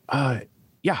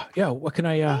 yeah, what can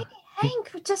I... Hey,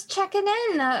 Hank, just checking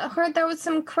in. Heard there was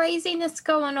some craziness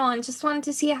going on. Just wanted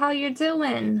to see how you're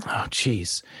doing. Oh,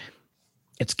 geez.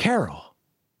 It's Carol.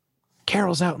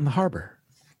 Carol's out in the harbor.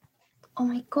 Oh,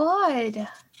 my God.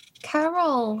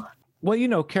 Carol.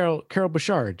 Well, Carol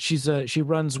Bouchard. She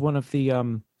runs one of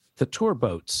the tour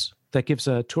boats that gives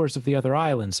tours of the other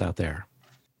islands out there.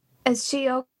 Is she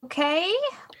okay?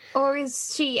 Or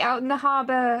is she out in the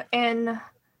harbor in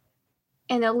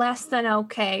a less than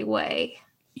okay way?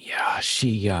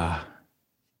 Yeah,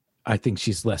 I think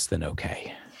she's less than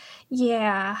okay.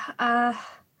 Yeah,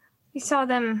 we saw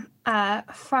them,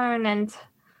 Fern and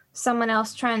someone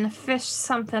else trying to fish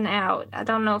something out. I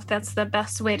don't know if that's the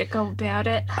best way to go about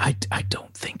it. I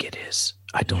don't think it is.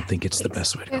 I don't think it's the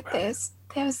best way to go about it.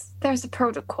 There's a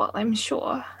protocol, I'm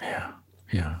sure.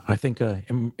 Yeah. I think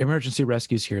emergency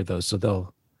rescue's here though,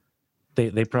 so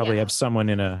they probably have someone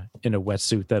in a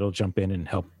wetsuit that'll jump in and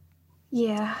help.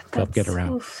 Yeah, help get her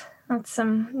out. Oof, that's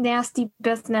some nasty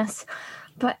business.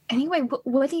 But anyway,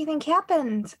 what do you think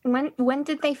happened? When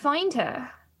did they find her?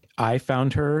 I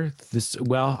found her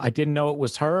I didn't know it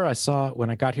was her. I saw it when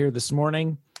I got here this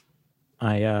morning.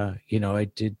 I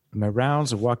did my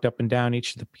rounds. I walked up and down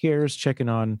each of the piers, checking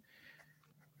on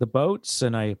the boats,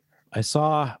 and I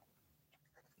saw,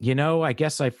 I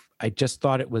guess I just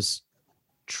thought it was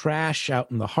trash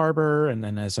out in the harbor. And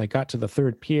then as I got to the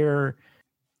third pier,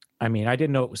 I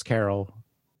didn't know it was Carol.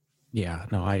 Yeah,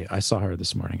 no, I saw her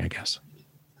this morning, I guess.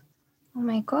 Oh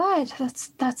my God,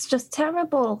 that's just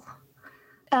terrible.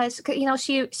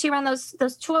 She ran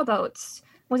those tour boats.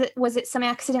 Was it some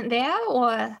accident there,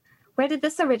 or where did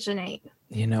this originate?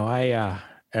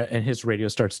 And his radio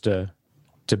starts to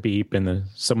beep, and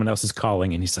someone else is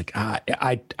calling, and he's like, I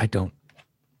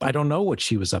don't know what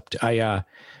she was up to.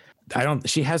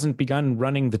 She hasn't begun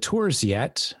running the tours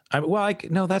yet.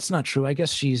 No, that's not true. I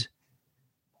guess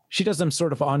she does them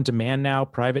sort of on demand now,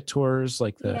 private tours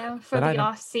for the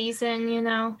off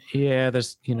season, Yeah,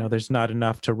 there's not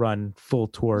enough to run full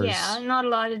tours. Yeah, not a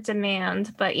lot of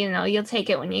demand, but you'll take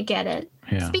it when you get it.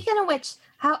 Yeah. Speaking of which,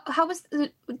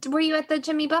 were you at the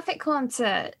Jimmy Buffett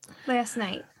concert last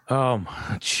night? Oh,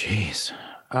 jeez.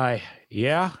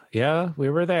 Yeah, we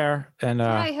were there. And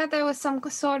Yeah, I heard there was some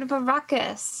sort of a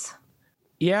ruckus.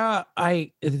 yeah,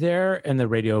 there, and the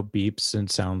radio beeps and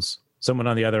sounds. Someone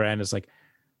on the other end is like,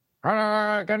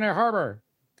 "Get in harbor,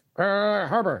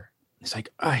 harbor." It's like,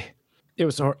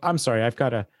 I'm sorry, I've got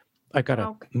to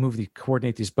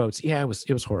coordinate these boats. Yeah, it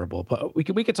was horrible, but we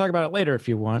could talk about it later if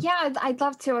you want. Yeah, I'd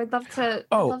love to. I'd love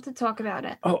to talk about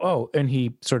it. And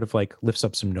he sort of like lifts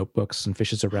up some notebooks and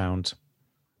fishes around,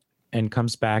 and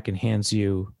comes back and hands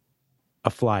you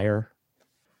a flyer.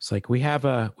 It's like, we have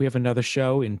another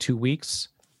show in 2 weeks,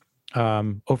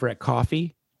 over at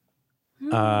Coffee.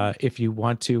 If you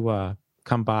want to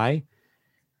come by,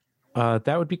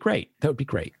 that would be great.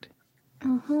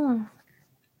 Mm-hmm.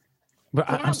 But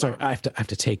Yeah, I'm sorry, I have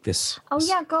to take this. Oh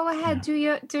yeah, go ahead.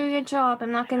 Yeah. Do your job.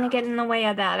 I'm not going to get in the way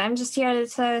of that. I'm just here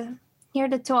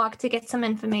to talk, to get some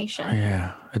information.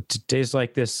 Yeah, days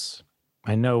like this,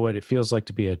 I know what it feels like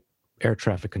to be a air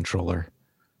traffic controller.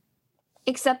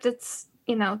 Except it's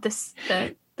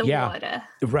the water.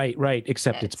 Right.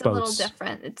 Except it's boats. It's a little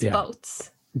different. It's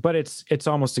boats. But it's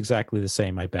almost exactly the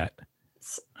same, I bet.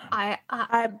 I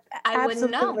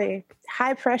wouldn't know. Absolutely.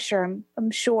 High pressure,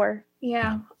 I'm sure.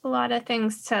 Yeah, a lot of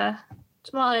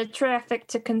traffic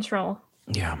to control.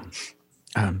 Yeah.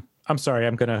 I'm sorry.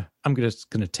 I'm just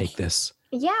gonna take this.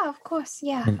 Yeah, of course.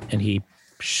 Yeah. And he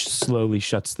slowly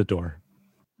shuts the door.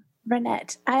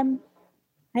 Renette, I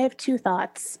have 2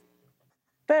 thoughts.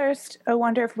 First, I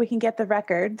wonder if we can get the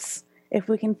records, if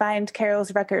we can find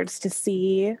Carol's records to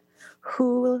see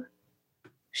who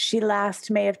she last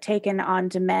may have taken on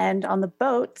demand on the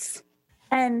boats.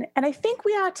 And I think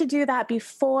we ought to do that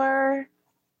before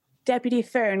Deputy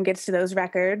Fern gets to those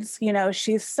records.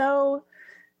 She's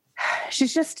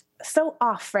just so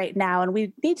off right now, and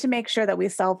we need to make sure that we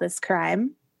solve this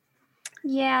crime.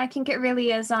 Yeah, I think it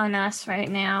really is on us right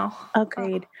now.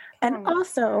 Agreed. And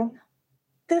also,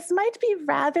 this might be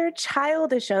rather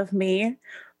childish of me,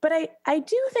 but I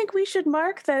do think we should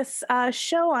mark this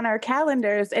show on our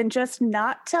calendars and just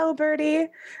not tell Birdie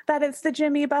that it's the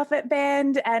Jimmy Buffett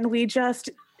Band and we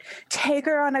just take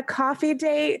her on a coffee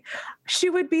date.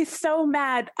 She would be so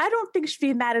mad. I don't think she'd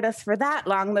be mad at us for that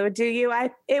long, though, do you?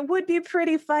 It would be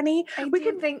pretty funny. I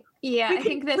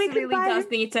think this really does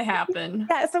need to happen.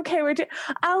 Yeah, it's okay.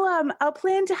 I'll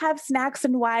plan to have snacks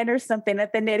and wine or something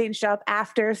at the knitting shop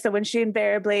after, so when she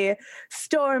invariably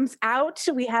storms out,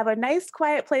 we have a nice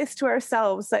quiet place to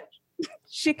ourselves that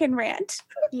she can rant.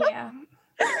 Yeah.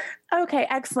 Okay,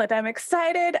 excellent. I'm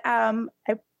excited.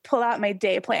 I pull out my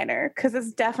day planner because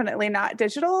it's definitely not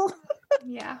digital.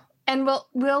 Yeah. And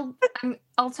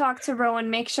I'll talk to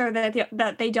Rowan, make sure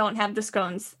that they don't have the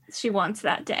scones she wants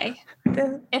that day.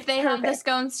 If they have the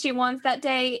scones she wants that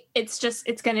day, it's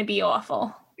going to be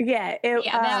awful. Yeah.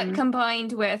 That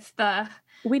combined with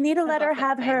we need to let her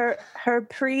have her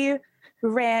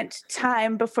pre-rant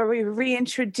time before we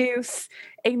reintroduce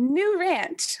a new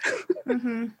rant.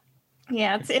 Mm-hmm.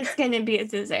 Yeah, it's going to be a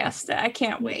disaster. I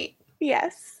can't wait.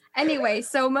 Yes. Anyway,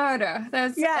 so murder.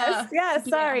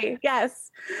 Sorry.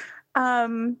 Yes.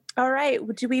 All right.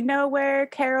 Do we know where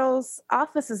Carol's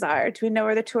offices are? Do we know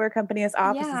where the tour company's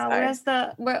offices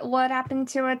are? What happened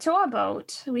to a tour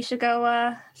boat? We should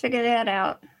go figure that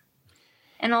out.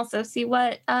 And also see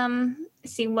what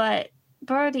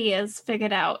Birdie has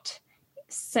figured out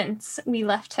since we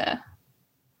left her.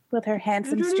 With her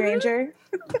handsome stranger.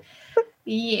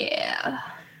 Yeah.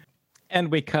 And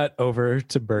we cut over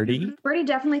to Birdie. Birdie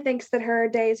definitely thinks that her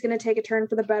day is going to take a turn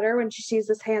for the better when she sees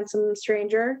this handsome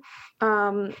stranger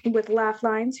with laugh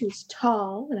lines, who's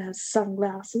tall and has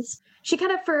sunglasses. She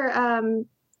kind of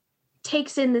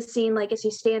takes in the scene, like, is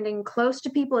he standing close to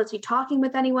people? Is he talking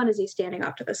with anyone? Is he standing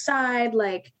off to the side?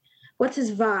 Like, what's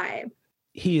his vibe?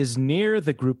 He is near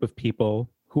the group of people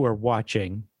who are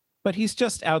watching, but he's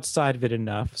just outside of it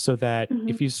enough so that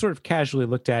if you sort of casually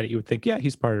looked at it, you would think, yeah,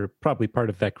 he's probably part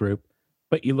of that group.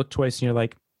 But you look twice and you're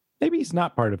like, maybe he's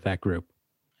not part of that group.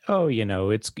 Oh,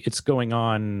 it's going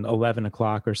on 11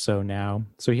 o'clock or so now.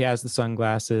 So he has the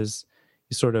sunglasses.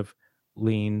 He sort of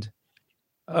leaned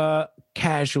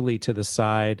casually to the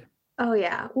side. Oh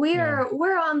yeah,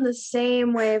 we're on the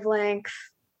same wavelength.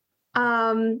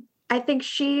 I think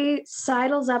she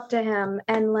sidles up to him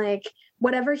and like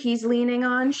whatever he's leaning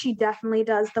on, she definitely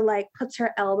does puts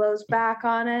her elbows back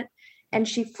on it and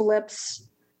she flips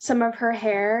some of her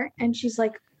hair and she's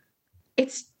like,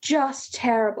 it's just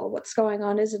terrible what's going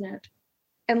on, isn't it?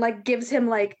 And gives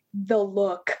him the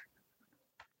look.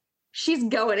 She's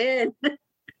going in.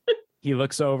 He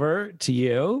looks over to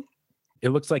you. It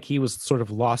looks like he was sort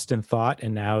of lost in thought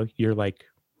and now you're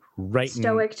right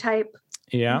stoic type.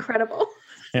 Yeah. Incredible.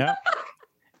 Yeah.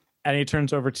 And he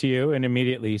turns over to you and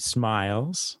immediately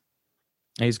smiles.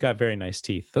 And he's got very nice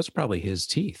teeth. Those are probably his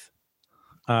teeth.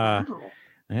 Wow.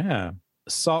 Yeah.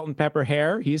 Salt and pepper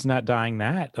hair. He's not dyeing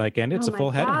that. And it's a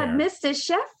full head of hair. Mr.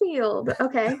 Sheffield.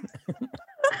 Okay.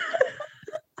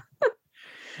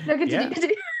 No,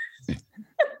 continue.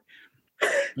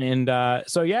 And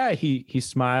so, yeah, he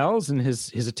smiles and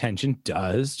his attention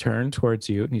does turn towards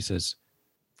you. And he says,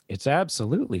 it's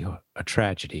absolutely a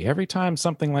tragedy. Every time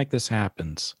something like this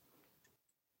happens,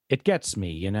 it gets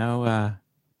me,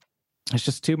 it's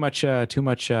just too much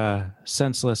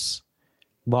senseless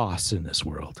loss in this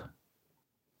world.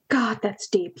 God, that's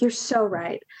deep. You're so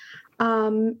right.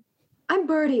 I'm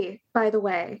Birdie, by the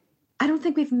way. I don't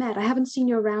think we've met. I haven't seen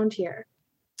you around here.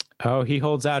 Oh, he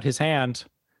holds out his hand.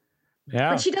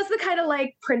 Yeah. But she does the kind of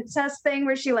princess thing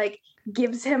where she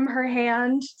gives him her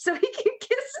hand so he can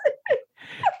kiss it.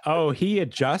 Oh, he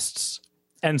adjusts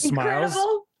and smiles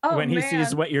when he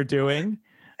sees what you're doing.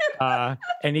 And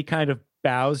he kind of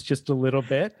bows just a little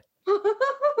bit.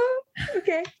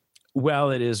 Okay.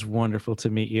 Well, it is wonderful to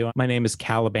meet you. My name is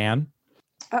Caliban.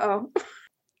 Uh-oh.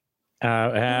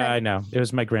 I know. It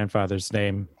was my grandfather's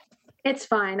name. It's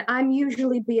fine. I'm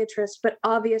usually Beatrice, but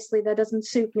obviously that doesn't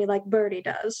suit me like Birdie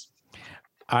does.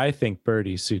 I think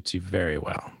Birdie suits you very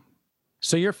well.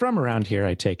 So you're from around here,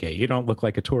 I take it. You don't look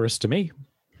like a tourist to me.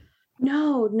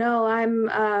 No,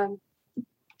 I'm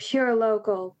pure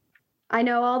local. I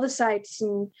know all the sights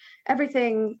and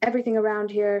everything around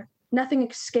here. Nothing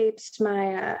escapes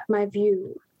my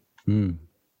view. Mm.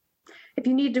 If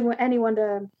you need anyone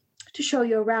to show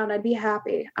you around, I'd be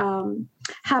happy.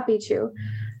 Happy to.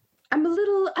 I'm a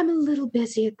little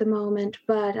busy at the moment,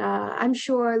 but I'm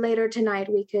sure later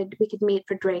tonight we could meet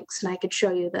for drinks and I could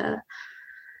show you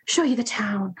the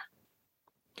town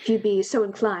if you'd be so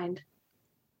inclined.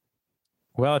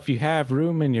 Well, if you have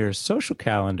room in your social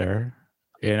calendar,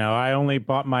 I only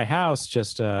bought my house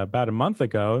just about a month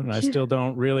ago, and I still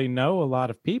don't really know a lot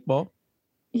of people.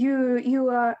 You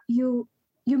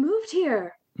moved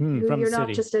here. From you're the not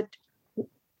city. Just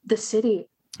the city.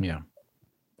 Yeah.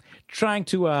 Trying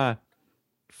to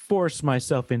force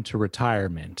myself into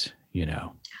retirement,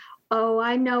 Oh,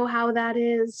 I know how that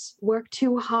is. Work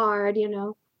too hard,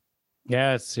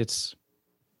 Yeah, it's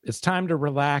time to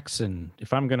relax, and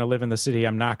if I'm going to live in the city,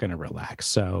 I'm not going to relax.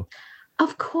 So,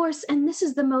 of course, and this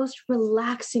is the most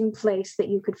relaxing place that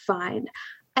you could find.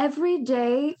 Every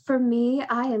day for me,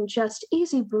 I am just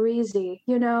easy breezy,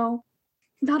 Not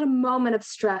a moment of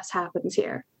stress happens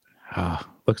here.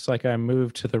 Looks like I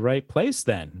moved to the right place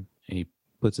then. And he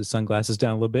puts his sunglasses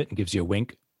down a little bit and gives you a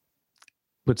wink.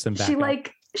 Puts them back up.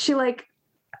 She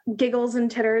giggles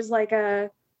and titters like a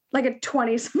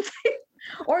 20-something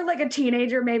or like a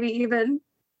teenager, maybe even.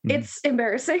 Mm. It's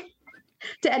embarrassing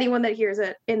to anyone that hears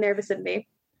it in their vicinity.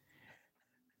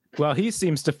 Well, he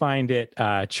seems to find it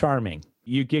charming.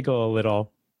 You giggle a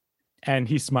little and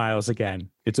he smiles again.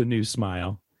 It's a new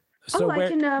smile. So I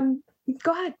can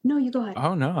go ahead. No, you go ahead.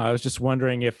 Oh no, I was just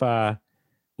wondering if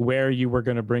where you were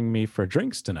going to bring me for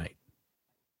drinks tonight.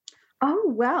 Oh,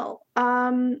 well,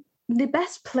 the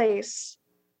best place,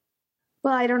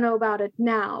 well, I don't know about it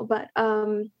now, but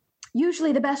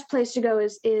usually the best place to go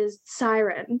is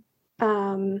Siren.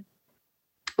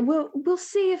 We'll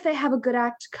see if they have a good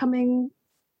act coming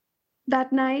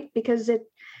that night, because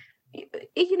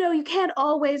you can't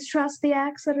always trust the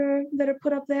acts that are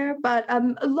put up there, but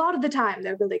a lot of the time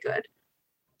they're really good.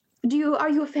 Are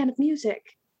you a fan of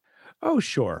music? Oh,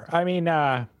 sure. I mean,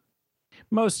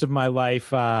 most of my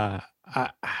life, I've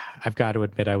got to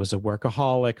admit, I was a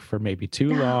workaholic for maybe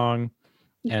too long.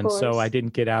 And so I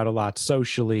didn't get out a lot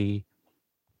socially.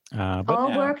 But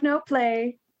all work, no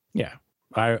play. Yeah.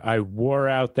 I wore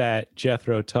out that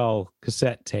Jethro Tull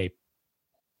cassette tape.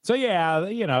 So yeah,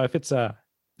 if it's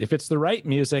the right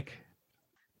music.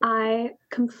 I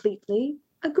completely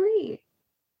agree.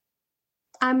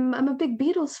 I'm a big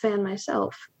Beatles fan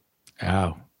myself.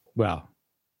 Oh, well,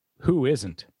 who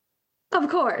isn't? Of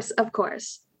course.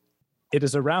 It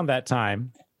is around that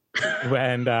time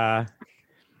when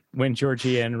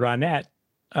Georgie and Ronette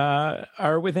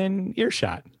are within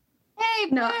earshot. Hey,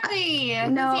 Birdie!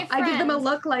 No, I give them a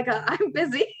look like I'm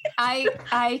busy.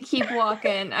 I keep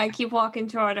walking. I keep walking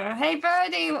toward her. Hey,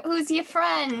 Birdie, who's your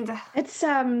friend? It's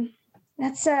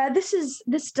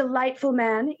this delightful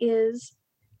man is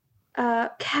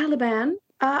Caliban.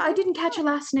 I didn't catch your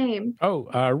last name.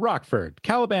 Oh, Rockford,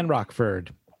 Caliban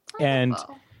Rockford, and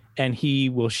he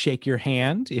will shake your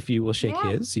hand if you will shake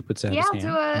his. He puts out his hand.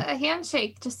 Yeah, I'll do a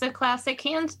handshake, just a classic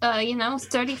hand,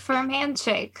 sturdy, firm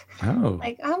handshake. Oh,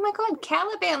 like, oh my God,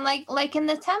 Caliban, like in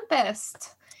the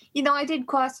Tempest. I did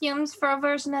costumes for a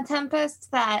version of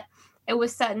Tempest that it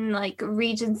was set in like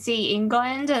Regency,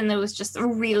 England, and it was just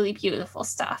really beautiful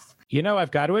stuff. You know,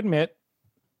 I've got to admit,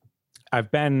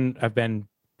 I've been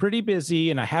pretty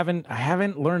busy, and I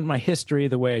haven't learned my history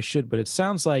the way I should. But it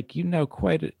sounds like you know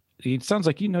it sounds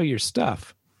like you know your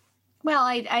stuff. Well,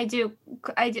 I do.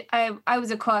 I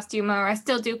was a costumer. I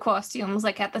still do costumes,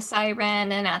 like at the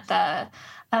Siren and at the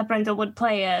Brindlewood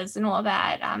Players and all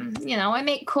that. You know, I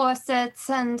make corsets,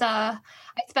 and I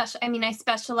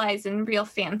specialize in real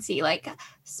fancy, like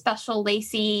special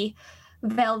lacy,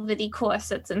 velvety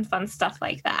corsets and fun stuff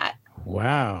like that.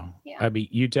 Wow. Yeah. I mean,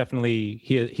 you definitely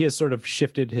he has sort of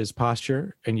shifted his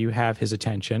posture, and you have his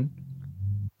attention.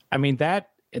 I mean, that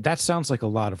sounds like a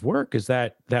lot of work. Is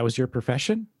that was your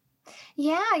profession?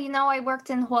 Yeah, you know, I worked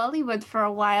in Hollywood for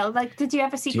a while. Like, did you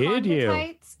ever see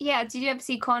Convictites? Yeah, did you ever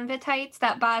see Convictites,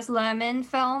 that Baz Luhrmann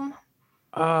film?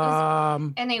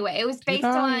 Anyway, it was based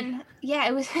on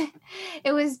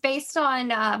it was based on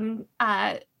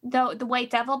the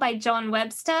White Devil by John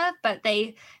Webster, but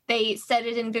they set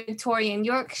it in Victorian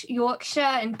Yorkshire,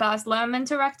 and Baz Luhrmann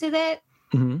directed it.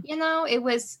 Mm-hmm. You know, it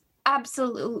was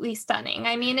absolutely stunning.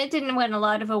 I mean, it didn't win a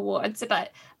lot of awards,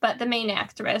 but the main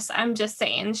actress, I'm just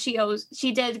saying,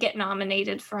 she did get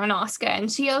nominated for an Oscar,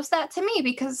 and she owes that to me,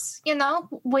 because, you know,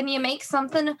 when you make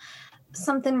something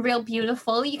real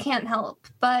beautiful, you can't help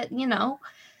but, you know,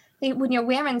 when you're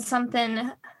wearing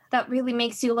something that really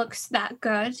makes you look that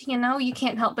good, you know, you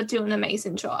can't help but do an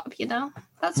amazing job, you know?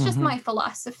 That's just my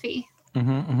philosophy.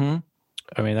 Mm-hmm, mm-hmm.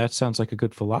 I mean, that sounds like a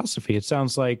good philosophy. It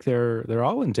sounds like they're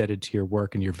all indebted to your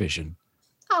work and your vision.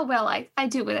 Oh, well, I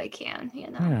do what I can, you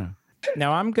know. Yeah.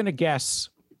 Now, I'm going to guess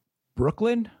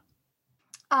Brooklyn.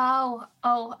 Oh,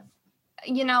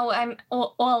 you know, I'm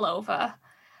all over.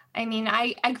 I mean,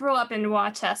 I grew up in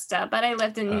Rochester, but I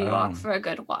lived in New York for a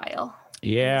good while.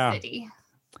 Yeah. City.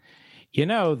 You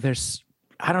know,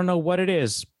 I don't know what it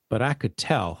is, but I could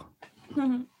tell.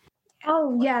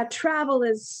 Oh yeah, travel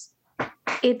it's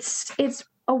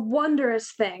a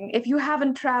wondrous thing. If you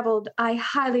haven't traveled, I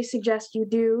highly suggest you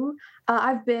do.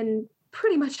 I've been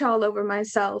pretty much all over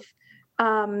myself.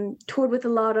 Toured with a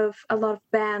lot of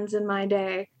bands in my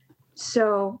day.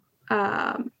 So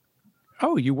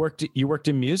Oh, you worked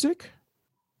in music?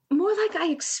 More like I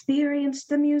experienced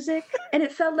the music, and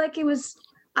it felt like I was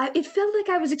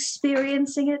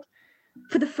experiencing it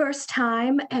for the first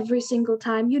time every single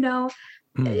time. You know,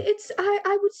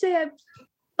 I would say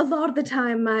a lot of the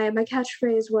time my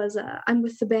catchphrase was "I'm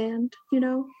with the band." You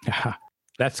know.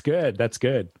 That's good. That's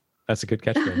good. That's a good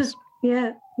catchphrase.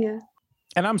 Yeah.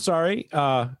 And I'm sorry,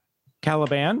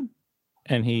 Caliban,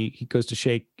 and he goes to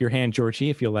shake your hand, Georgie,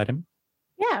 if you'll let him.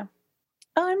 Yeah.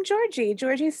 Oh, I'm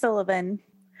Georgie Sullivan.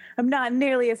 I'm not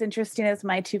nearly as interesting as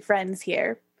my two friends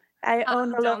here. I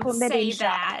own a local knitting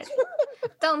shop.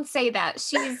 Don't say that.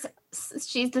 She's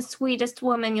the sweetest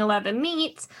woman you'll ever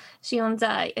meet. She owns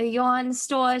a yarn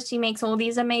store. She makes all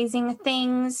these amazing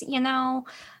things, you know.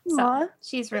 So Aww.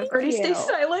 she's really Birdie, stay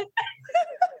silent.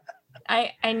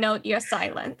 I note your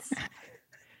silence.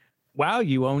 Wow,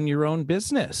 you own your own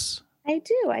business. I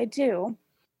do.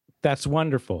 That's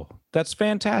wonderful. That's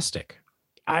fantastic.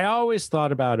 I always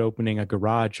thought about opening a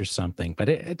garage or something, but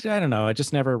I don't know. I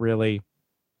just never really,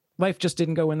 life just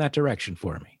didn't go in that direction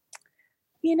for me.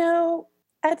 You know,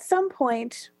 at some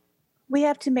point, we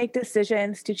have to make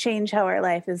decisions to change how our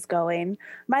life is going.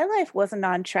 My life wasn't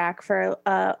on track for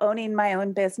owning my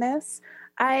own business.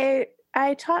 I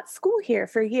taught school here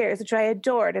for years, which I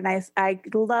adored, and I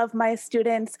love my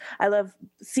students. I love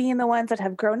seeing the ones that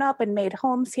have grown up and made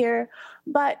homes here.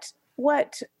 But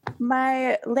what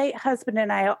my late husband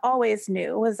and I always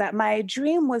knew was that my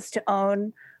dream was to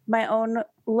own my own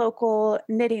local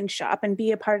knitting shop and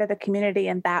be a part of the community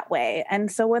in that way.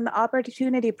 And so when the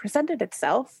opportunity presented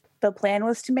itself, the plan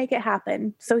was to make it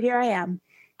happen. So here I am.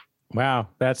 Wow,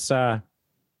 that's the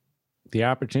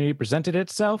opportunity presented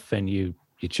itself, and you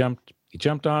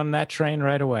jumped on that train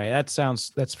right away. That's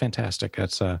fantastic.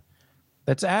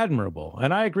 That's admirable.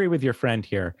 And I agree with your friend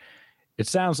here. It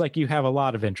sounds like you have a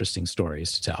lot of interesting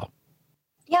stories to tell.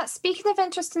 Yeah, speaking of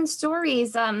interesting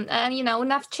stories, and you know,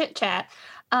 enough chit chat.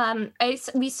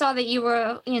 We saw that you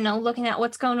were, you know, looking at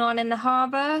what's going on in the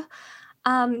harbor.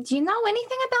 Do you know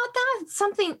anything about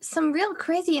that? Some real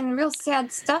crazy and real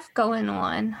sad stuff going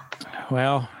on.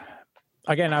 Well,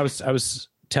 again, I was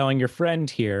telling your friend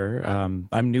here,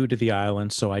 I'm new to the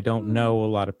island, so I don't know a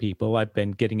lot of people. I've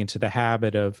been getting into the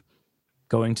habit of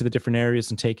going to the different areas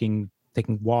and taking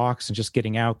walks and just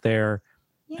getting out there.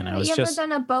 Yeah, and I was you ever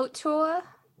done a boat tour?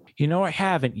 You know, I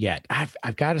haven't yet.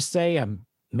 I've got to say, I'm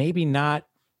maybe not.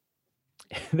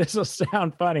 This will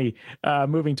sound funny,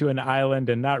 moving to an island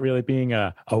and not really being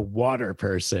a water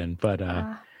person, but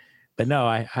But no,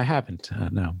 I haven't.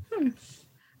 No.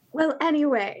 Well,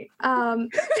 anyway, I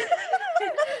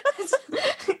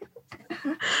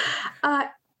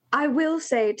will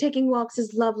say taking walks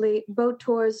is lovely. Boat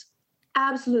tours,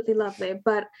 absolutely lovely.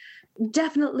 But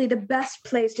definitely the best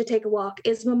place to take a walk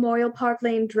is Memorial Park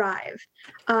Lane Drive.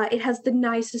 It has the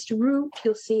nicest route.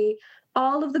 You'll see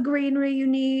all of the greenery you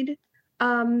need.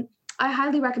 I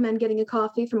highly recommend getting a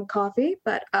coffee from Coffee,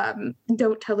 but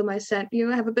don't tell them I sent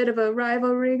you. I have a bit of a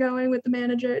rivalry going with the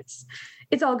manager.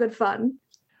 It's all good fun.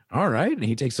 All right. And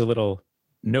he takes a little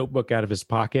notebook out of his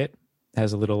pocket,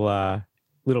 has a little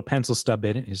pencil stub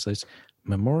in it. He says,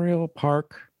 Memorial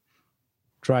Park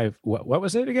Drive. What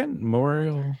was it again?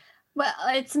 Memorial. Well,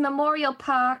 it's Memorial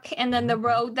Park, and then the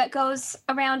road that goes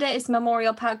around it is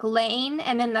Memorial Park Lane,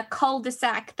 and then the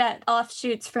cul-de-sac that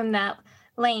offshoots from that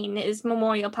lane is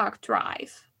Memorial Park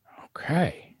Drive.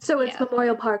 Okay. So it's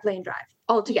Memorial Park Lane Drive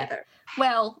altogether.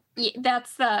 Well,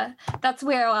 that's where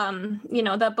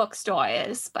the bookstore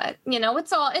is, but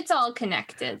it's all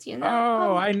connected.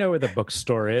 Oh, I know where the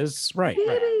bookstore is. Right.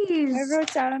 Babies. I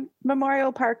wrote down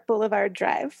Memorial Park Boulevard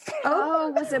Drive.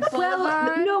 Oh, was it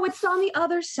Boulevard? Well, no, it's on the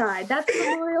other side. That's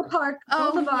Memorial Park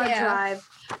Boulevard Drive.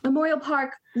 Memorial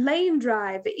Park Lane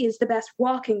Drive is the best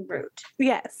walking route.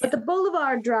 Yes. But the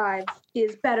Boulevard Drive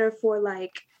is better for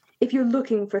if you're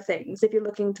looking for things, if you're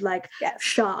looking to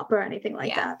shop or anything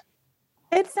like that.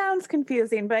 It sounds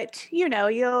confusing, but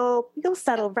you'll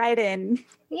settle right in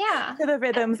to the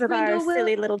rhythms of our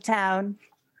silly little town.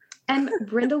 And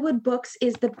Brindlewood Books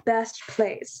is the best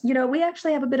place. We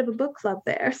actually have a bit of a book club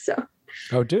there. So.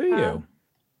 Oh, do you?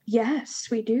 Yes,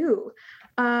 we do.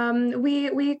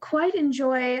 We quite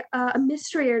enjoy a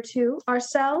mystery or two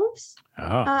ourselves.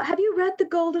 Oh. Have you read the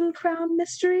Golden Crown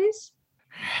Mysteries?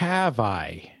 Have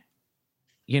I?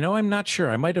 I'm not sure.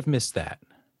 I might have missed that.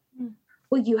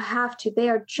 Well, you have to.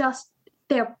 They're just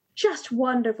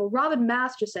wonderful. Robin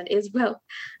Masterson is,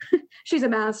 she's a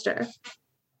master.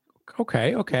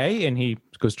 Okay. And he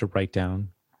goes to write down.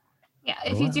 Yeah,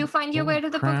 if you do find your way to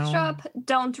the bookshop,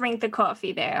 don't drink the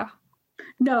coffee there.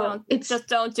 No,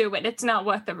 don't do it. It's not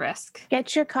worth the risk.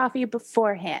 Get your coffee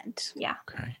beforehand. Yeah.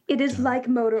 Okay. It is like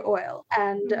motor oil.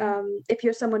 And if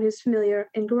you're someone who's familiar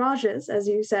in garages, as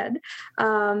you said,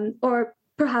 or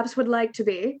perhaps would like to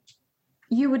be,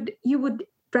 you would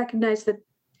recognize that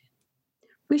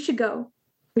we should go.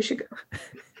 We're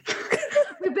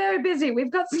very busy. We've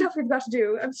got stuff we've got to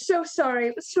do. I'm so sorry.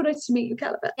 It was so nice to meet you,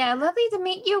 Caliban. Yeah, lovely to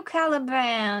meet you,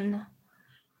 Caliban.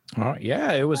 Oh,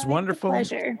 yeah, it was wonderful.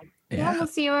 Pleasure. Yeah, we'll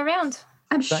see you around.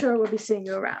 I'm sure we'll be seeing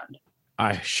you around.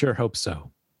 I sure hope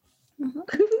so.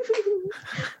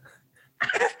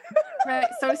 Right.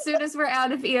 So as soon as we're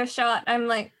out of earshot, I'm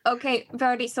like, okay,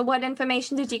 Verdi, so what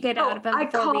information did you get out of him? I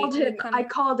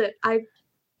called it.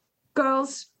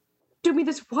 Girls, do me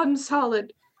this one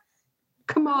solid.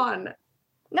 Come on.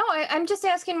 No, I'm just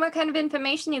asking what kind of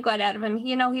information you got out of him.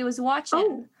 He was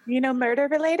watching. Oh, murder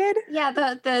related? Yeah,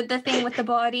 the thing with the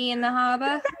body in the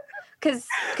harbor. Because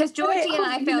Georgie and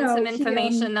I found some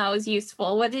information that was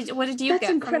useful. What did you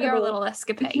get from your little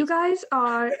escapade? You guys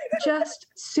are just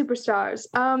superstars.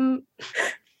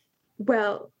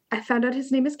 Well, I found out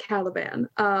his name is Caliban.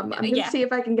 I'm going to see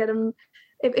if I can get him,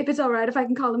 if it's all right, if I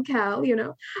can call him Cal,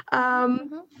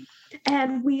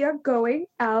 And we are going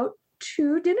out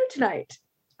to dinner tonight.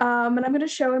 And I'm going to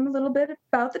show him a little bit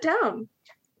about the town.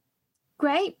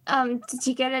 Great. Did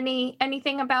you get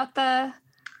anything about the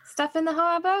stuff in the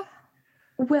harbor?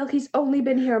 Well, he's only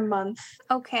been here a month.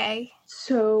 Okay.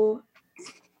 So...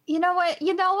 You know what?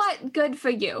 Good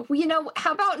for you.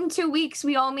 How about in 2 weeks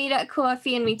we all meet at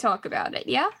coffee and we talk about it,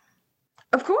 yeah?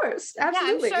 Of course.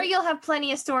 Absolutely. Yeah, I'm sure you'll have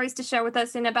plenty of stories to share with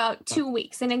us in about 2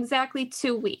 weeks, in exactly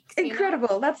 2 weeks.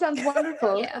 Incredible. That sounds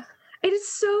wonderful. Yeah. It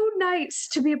is so nice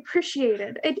to be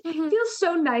appreciated. It feels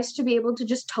so nice to be able to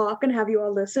just talk and have you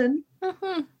all listen.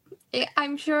 Mm-hmm. Yeah,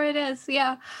 I'm sure it is.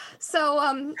 Yeah.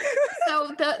 So,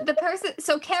 the person.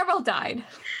 So Carol died.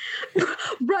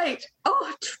 Right.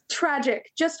 Oh,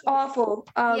 tragic. Just awful.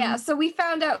 Yeah. So we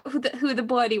found out who the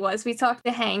body was. We talked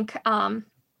to Hank.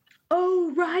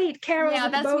 Oh, right, Carol. Yeah,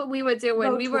 that's what we were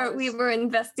doing. We were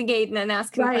investigating and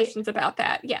asking questions about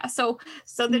that. Yeah. So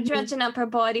they're dredging up her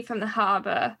body from the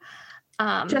harbor.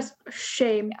 Just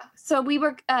shame. Yeah. So we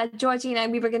were Georgie and I.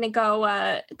 We were going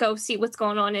to go see what's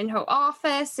going on in her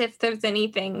office. If there's any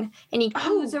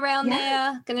clues around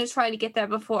there. Going to try to get there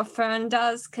before Fern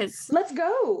does. Cause let's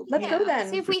go. Let's go then.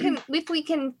 See if we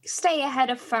can stay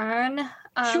ahead of Fern.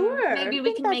 Sure. Maybe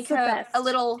we can make her a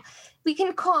little we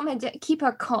can keep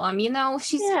her calm, you know?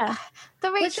 She's the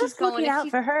rate We're she's just going. looking out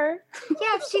for her.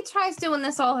 If she tries doing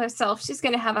this all herself, she's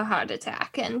going to have a heart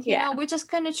attack. And, you know, we're just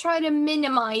going to try to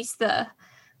minimize the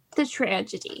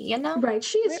tragedy, you know? Right.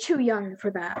 She is too young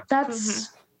for that. That's...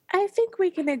 I think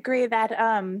we can agree that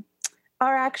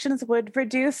our actions would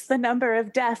reduce the number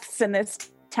of deaths in this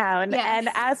town. Yes. And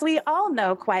as we all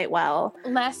know quite well,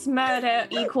 less murder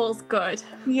equals good.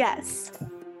 Yes.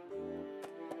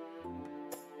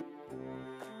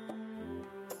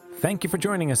 Thank you for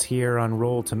joining us here on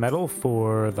Roll to Metal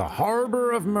for The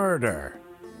Harbor of Murder.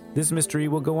 This mystery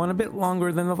will go on a bit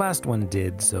longer than the last one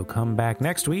did, so come back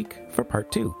next week for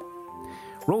part 2.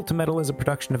 Roll to Metal is a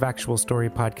production of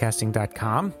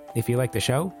ActualStoryPodcasting.com. If you like the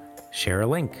show, share a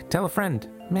link, tell a friend,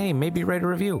 maybe write a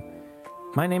review.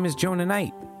 My name is Jonah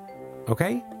Knight.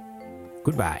 Okay?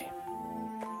 Goodbye.